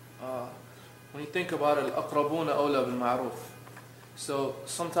 when you think about it, الأقربون أولى بالمعروف. So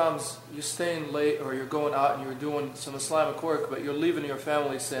sometimes you're staying late or you're going out and you're doing some Islamic work, but you're leaving your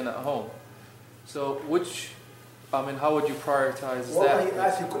family staying at home. So how would you prioritize that?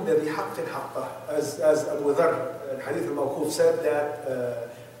 As Abu Dharr, Hadith al-Mawquf said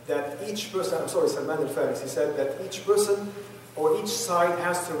that each person, Salman al-Farisi said that each person or each side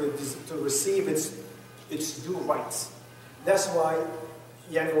has to receive its due rights. That's why,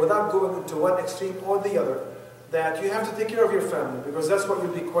 without going into one extreme or the other, that you have to take care of your family, because that's what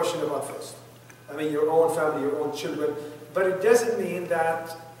you'll be questioned about first. Your own family, your own children. But it doesn't mean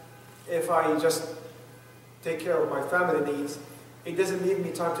that if I just take care of my family needs, it doesn't leave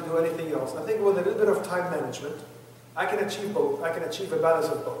me time to do anything else. I think with a little bit of time management, I can achieve both. I can achieve a balance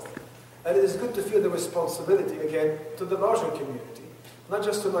of both. And it is good to feel the responsibility, again, to the larger community. Not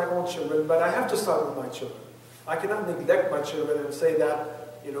just to my own children, but I have to start with my children. I cannot neglect my children and say that,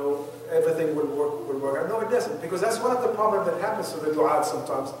 everything will work. No, it doesn't, because that's one of the problems that happens to the du'at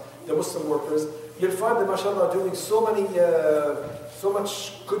sometimes, the Muslim workers. You'll find them, mashallah, doing so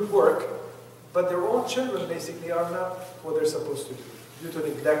much good work, but their own children basically are not what they're supposed to do, due to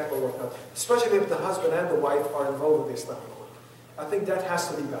neglect or whatnot. Especially if the husband and the wife are involved with the Islamic work. I think that has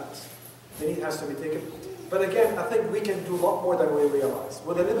to be balanced. The need has to be taken. But again, I think we can do a lot more than we realize.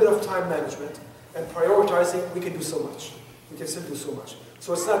 With a little bit of time management and prioritizing, we can do so much. We can still do so much.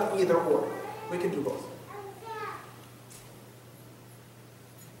 So it's not either or. We can do both.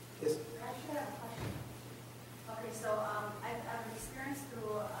 Yes? I actually have a question. Okay, so I've experienced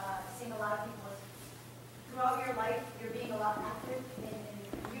through seeing a lot of people throughout your life, you're being a lot active in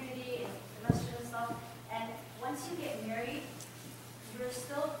community and investor and stuff. And once you get married, you're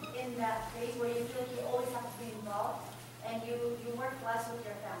still in that phase where you feel like you always have to be involved, and you work less with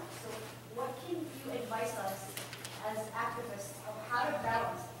your family. So what can you advise us as activists of how to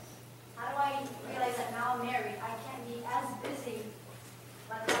balance this? How do I realize that now I'm married, I can't be as busy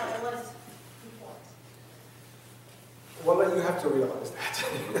like how I was before? Well, you have to realize that.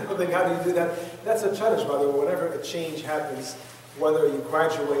 I think, how do you do that? That's a challenge, by the way. Whenever a change happens, whether you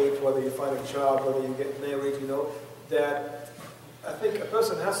graduate, whether you find a job, whether you get married, that I think a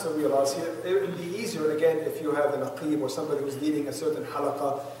person has to realize it would be easier, again, if you have an aqib or somebody who's leading a certain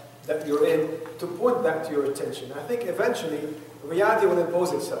halaqah that you're in, to point that to your attention. I think eventually reality will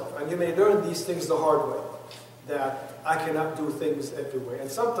impose itself, and you may learn these things the hard way, that I cannot do things every way. And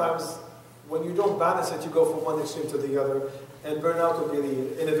sometimes when you don't balance it, you go from one extreme to the other, and burnout will be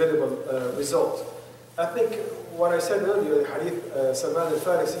the inevitable result. I think what I said earlier, the hadith Salman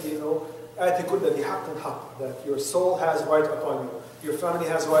al-Farisi, آتِ كُلَّ ذِي حَقٍّ حَقٍّ, that your soul has right upon you, your family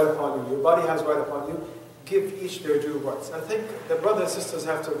has right upon you, your body has right upon you. Give each their due rights. I think the brothers and sisters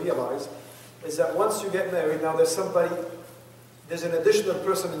have to realize is that once you get married, now there's an additional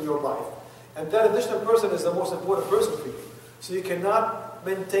person in your life. And that additional person is the most important person for you. So you cannot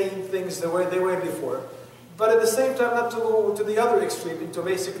maintain things the way they were before. But at the same time, not to go to the other extreme, into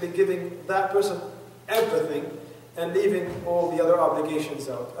basically giving that person everything and leaving all the other obligations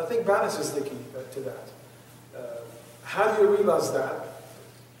out. I think balance is the key to that. How do you realize that?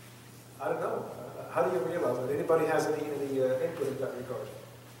 I don't know. How do you realize that? Anybody has any input in that regard?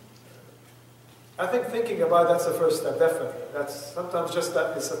 I think thinking about that's the first step, definitely. That's sometimes just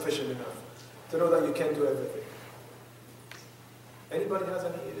that is sufficient enough to know that you can't do everything. Anybody has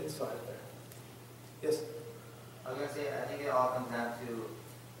any insight there? Yes? I was going to say, I think it all comes down to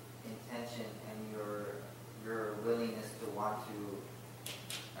intention and your willingness to want to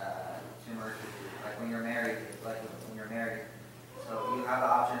merge with you. Like when you're married, so you have the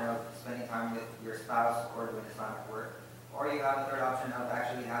option of spending time with your spouse or doing Islamic work, or you have the third option of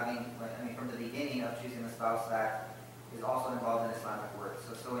actually having, from the beginning of choosing a spouse that is also involved in Islamic work.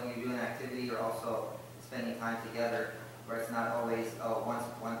 So when you do an activity, you're also spending time together, where it's not always, once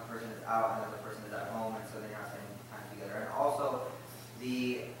one person is out and the other person is at home, and so then you're not spending time together. And also,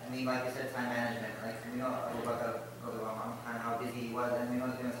 like you said, time management. Like, Abu Bakr, kind of how busy he was, and we know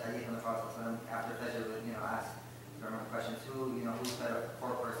the famous hadith from the Prophet after Fajr would, ask, remember the questions, who fed a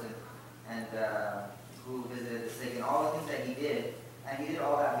poor person, and who visited the sick, and all the things that he did, and he did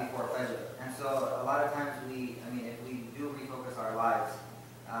all that before Fajr. And so a lot of times if we do refocus our lives,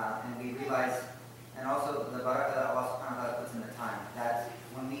 and we realize, and also the barakah that Allah subhanahu wa ta'ala puts in the time, that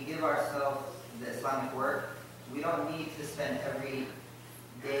when we give ourselves the Islamic work, we don't need to spend every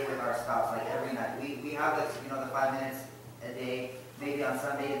day with our spouse, like every night. We have the 5 minutes a day, maybe on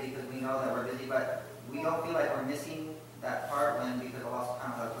Sundays because we know that we're busy, but we don't feel like we're missing that part because Allah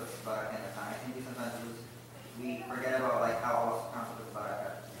subhanahu wa ta'ala puts barakah in the time. I think we sometimes we forget about how Allah subhanahu wa ta'ala puts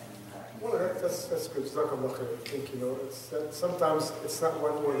barakah. Well, that's good. Jazakallah khair. I think, it's that sometimes it's not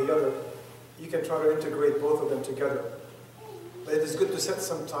one or the other. You can try to integrate both of them together. But it is good to set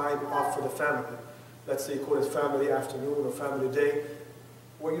some time off for the family. Let's say you call it family afternoon or family day,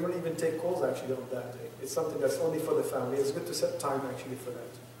 where you don't even take calls actually on that day. It's something that's only for the family. It's good to set time actually for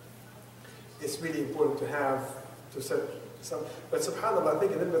that. It's really important to set some, but subhanAllah, I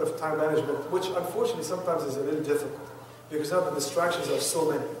think a little bit of time management, which unfortunately sometimes is a little difficult, because now the distractions are so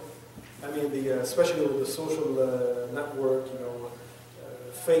many. Especially with the social network,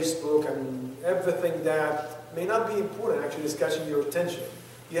 Facebook and everything that may not be important actually is catching your attention.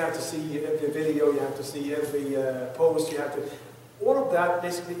 You have to see every video, you have to see every post, all of that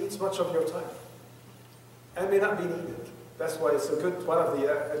basically eats much of your time and may not be needed. That's why it's one of the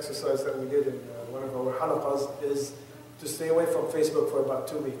exercises that we did in one of our halaqas is to stay away from Facebook for about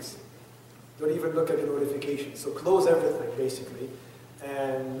 2 weeks. Don't even look at the notifications. So close everything basically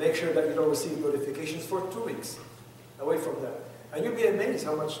and make sure that you don't receive notifications for 2 weeks away from that. And you'll be amazed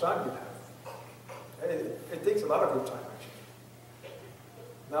how much time you have. It takes a lot of your time actually.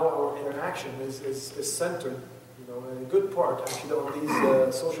 Now our interaction is centered, in a good part actually on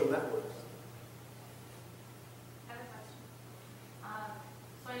these social networks. I have a question.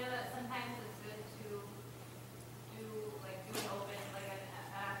 So I know that sometimes it's good to do an open,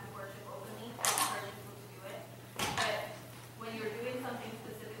 an act of worship openly, encourage people to do it. But when you're doing something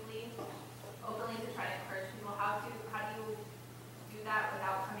specifically, openly to try to encourage people, how do you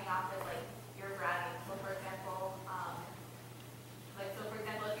off as like you're bragging. So for example,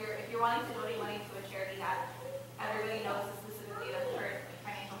 if you're wanting to donate money to a charity that everybody knows is specifically in a current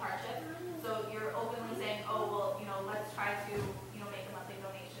financial hardship, so you're openly saying, oh well, let's try to make a monthly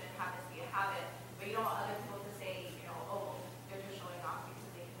donation and have this be a habit, but you don't want other people to say, oh, they're just showing off because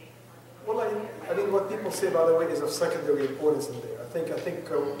they can make this monthly donation. Well, I mean, what people say, by the way, is of secondary importance in there. I think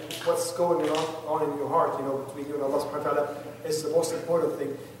what's going on in your heart, between you and Allah subhanahu wa ta'ala, is the most important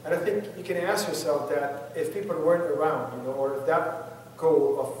thing. And I think you can ask yourself that if people weren't around, or if that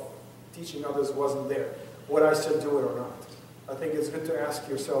goal of teaching others wasn't there, would I still do it or not? I think it's good to ask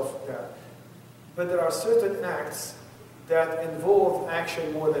yourself that. But there are certain acts that involve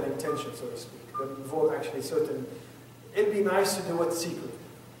action more than intention, so to speak. That involve actually certain... It'd be nice to do it secretly.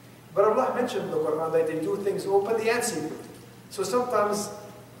 But Allah mentioned in the Quran that they do things openly and secretly. So sometimes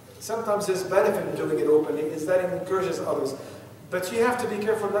there's benefit in doing it openly, is that it encourages others. But you have to be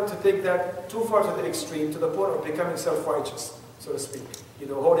careful not to take that too far to the extreme, to the point of becoming self-righteous, so to speak.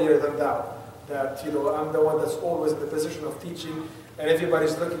 Holier than thou. That, I'm the one that's always in the position of teaching, and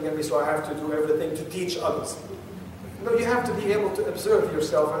everybody's looking at me, so I have to do everything to teach others. No, you have to be able to observe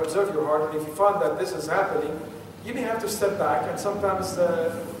yourself and observe your heart, and if you find that this is happening, you may have to step back and sometimes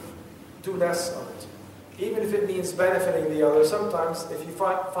do less of it. Even if it means benefiting the other, sometimes if you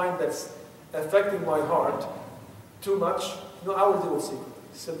find that's affecting my heart too much, I will do it secretly,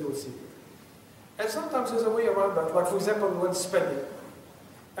 still do it secretly. And sometimes there's a way around that, like for example, when spending.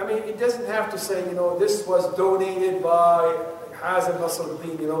 I mean, it doesn't have to say, this was donated by Hazan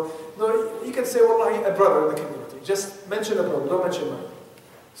Nasruddin, No, you can say, well, a brother in the community. Just mention a brother, don't mention money.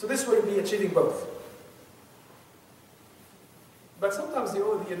 So this way you'll be achieving both. But sometimes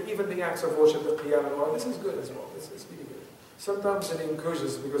even the acts of worship, the qiyam and all, this is good as well. It's really good. Sometimes it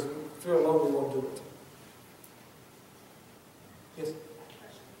encourages, because if you're alone, we won't do it. Yes?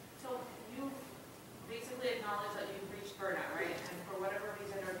 So you basically acknowledge that you've reached burnout, right? And for whatever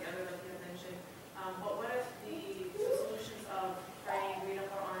reason or the other, like you mentioned, but what if the solutions of praying, read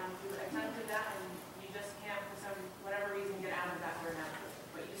up on, you attempted that and you just can't, for whatever reason, get out of that burnout?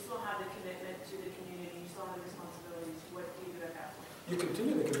 But you still have the commitment to the community, you still have the responsibilities. What do you do at that point? You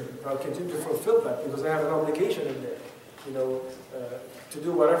continue the commitment. I'll continue to fulfill that because I have an obligation in there, to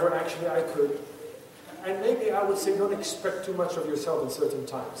do whatever actually I could. And maybe I would say don't expect too much of yourself in certain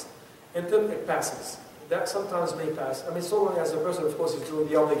times until it passes. That sometimes may pass. I mean, so long as the person, of course, is doing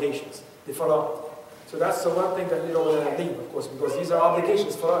the obligations, the fara'at. So that's the one thing that you don't want to leave, of course, because these are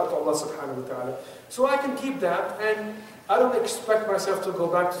obligations fara'at to Allah subhanahu wa ta'ala. So I can keep that, and I don't expect myself to go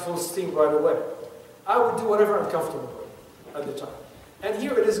back to full steam right away. I would do whatever I'm comfortable with at the time. And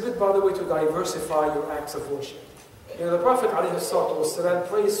here it is good, by the way, to diversify your acts of worship. The Prophet ﷺ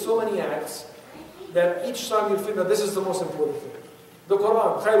praised so many acts that each time you feel that this is the most important thing. The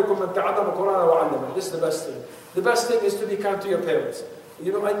Quran, خَيْرُكُمْ مَنْ تَعَلَّمَ الْقُرْآنَ وَعَلَّمَهُ. This is the best thing. The best thing is to be kind to your parents. And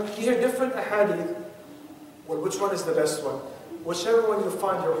you hear different ahadith. Well, which one is the best one? Whichever one you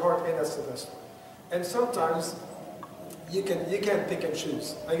find your heart in, that's the best one. And sometimes you can pick and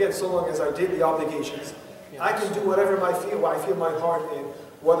choose. Again, so long as I did the obligations, I can do whatever I feel my heart in,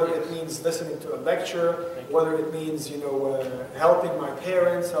 whether it means listening to a lecture, whether it means, helping my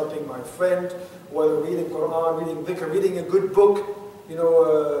parents, helping my friend, whether reading Quran, reading dhikr, reading a good book,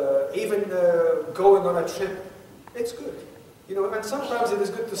 even going on a trip. It's good. And sometimes it is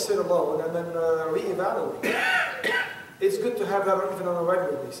good to sit alone and then reevaluate. It's good to have that even on a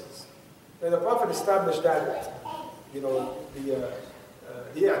regular basis. The Prophet established that, the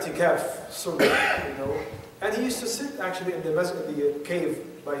i'tikaf sunnah, and he used to sit actually in the cave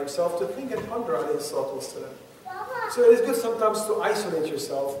by himself to think and ponder, alayhi salatu wasalam. So it is good sometimes to isolate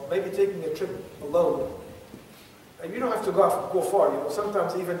yourself, maybe taking a trip alone. And you don't have to go far,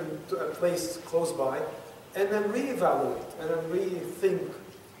 sometimes even to a place close by, and then reevaluate, and then rethink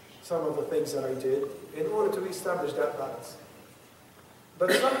some of the things that I did in order to reestablish that balance.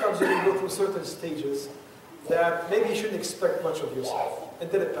 But sometimes you can go through certain stages that maybe you shouldn't expect much of yourself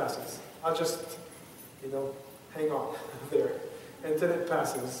until it passes. I'll just, hang on there until it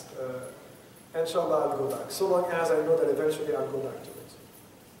passes. Inshallah, I'll go back. So long as I know that eventually I'll go back to it.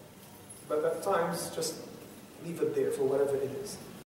 But at times, just leave it there for whatever it is.